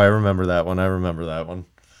 oh, I remember that one, I remember that one.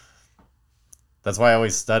 That's why I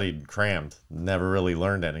always studied, crammed, never really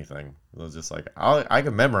learned anything. It was just like, I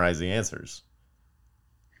could memorize the answers.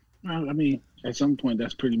 Well, I mean, at some point,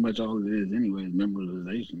 that's pretty much all it is anyway,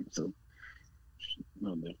 memorization. So,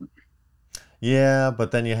 no different. Yeah,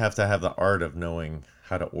 but then you have to have the art of knowing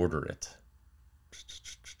how to order it.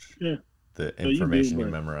 Yeah. The information you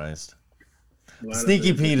memorized.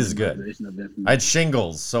 Sneaky Pete is good. I had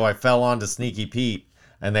shingles, so I fell onto Sneaky Pete,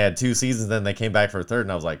 and they had 2 seasons, then they came back for a third,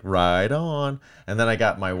 and I was like, right on. And then I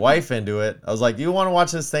got my wife into it. I was like, do you want to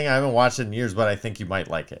watch this thing? I haven't watched it in years, but I think you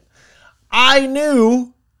might like it. I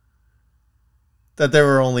knew that there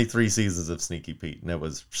were only 3 seasons of Sneaky Pete, and it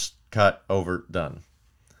was cut, over, done.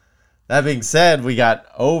 That being said, we got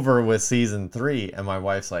over with season 3, and my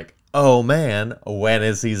wife's like, oh man, when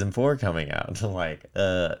is season 4 coming out? I'm like,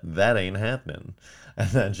 that ain't happening. And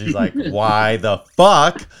then she's like, why the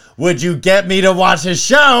fuck would you get me to watch a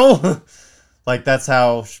show? Like, that's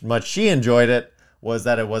how much she enjoyed it, was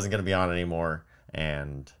that it wasn't going to be on anymore,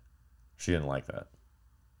 and she didn't like that.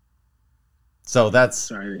 So that's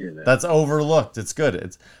overlooked. It's good.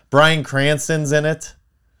 It's Bryan Cranston's in it.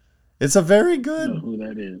 It's a very good. I know who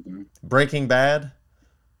that is, man. Breaking Bad.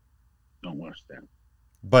 Don't watch that.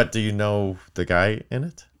 But do you know the guy in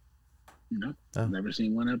it? No, never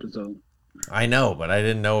seen one episode. I know, but I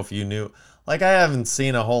didn't know if you knew. Like, I haven't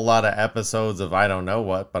seen a whole lot of episodes of I don't know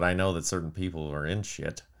what, but I know that certain people are in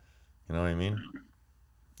shit. You know what I mean?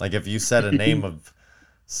 Like, if you said a name of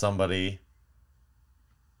somebody,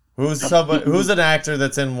 who's an actor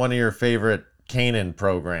that's in one of your favorite Kanan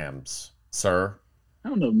programs, sir? I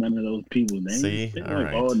don't know none of those people's names. See, they're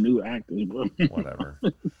like all new actors, bro. Whatever.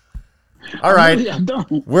 All right, I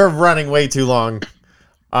don't. We're running way too long.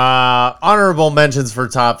 Honorable mentions for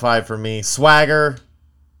top 5 for me: Swagger,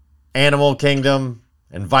 Animal Kingdom,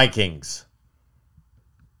 and Vikings.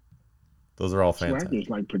 Those are all fantastic. Swagger's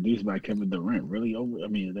like produced by Kevin Durant. Really over? I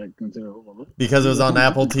mean, is that considered overlooked? Because it was on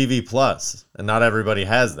Apple TV Plus, and not everybody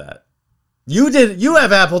has that. You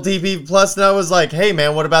have Apple TV Plus, and I was like, hey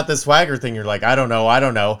man, what about this Swagger thing? You're like, I don't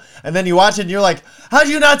know. And then you watch it and you're like, how'd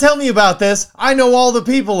you not tell me about this? I know all the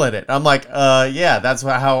people in it. I'm like, yeah, that's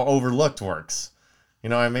how overlooked works. You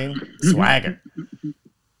know what I mean? Swagger.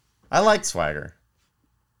 I like Swagger.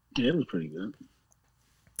 Yeah, it was pretty good.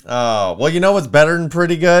 Oh, well, you know what's better than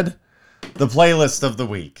pretty good? The playlist of the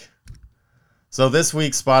week. So this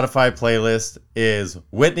week's Spotify playlist is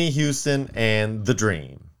Whitney Houston and The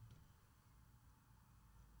Dream.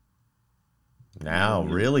 Now,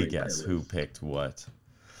 really guess who picked what.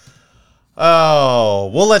 Oh,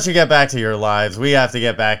 we'll let you get back to your lives. We have to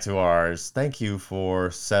get back to ours. Thank you for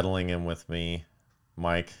settling in with me,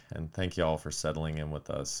 Mike, and thank you all for settling in with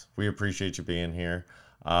us. We appreciate you being here.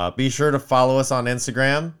 Be sure to follow us on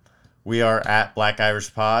Instagram. We are at Black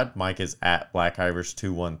Irish Pod. Mike is at Black Irish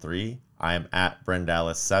 213. I am at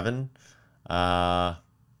Brendalis7.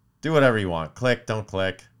 Do whatever you want. Click, don't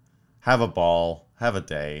click. Have a ball. Have a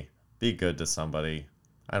day. Be good to somebody.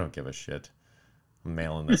 I don't give a shit. I'm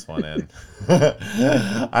mailing this one in.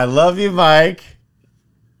 I love you, Mike.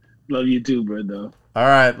 Love you too, Brendo. All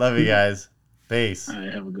right. Love you guys. Peace. All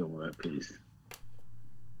right. Have a good one. Peace.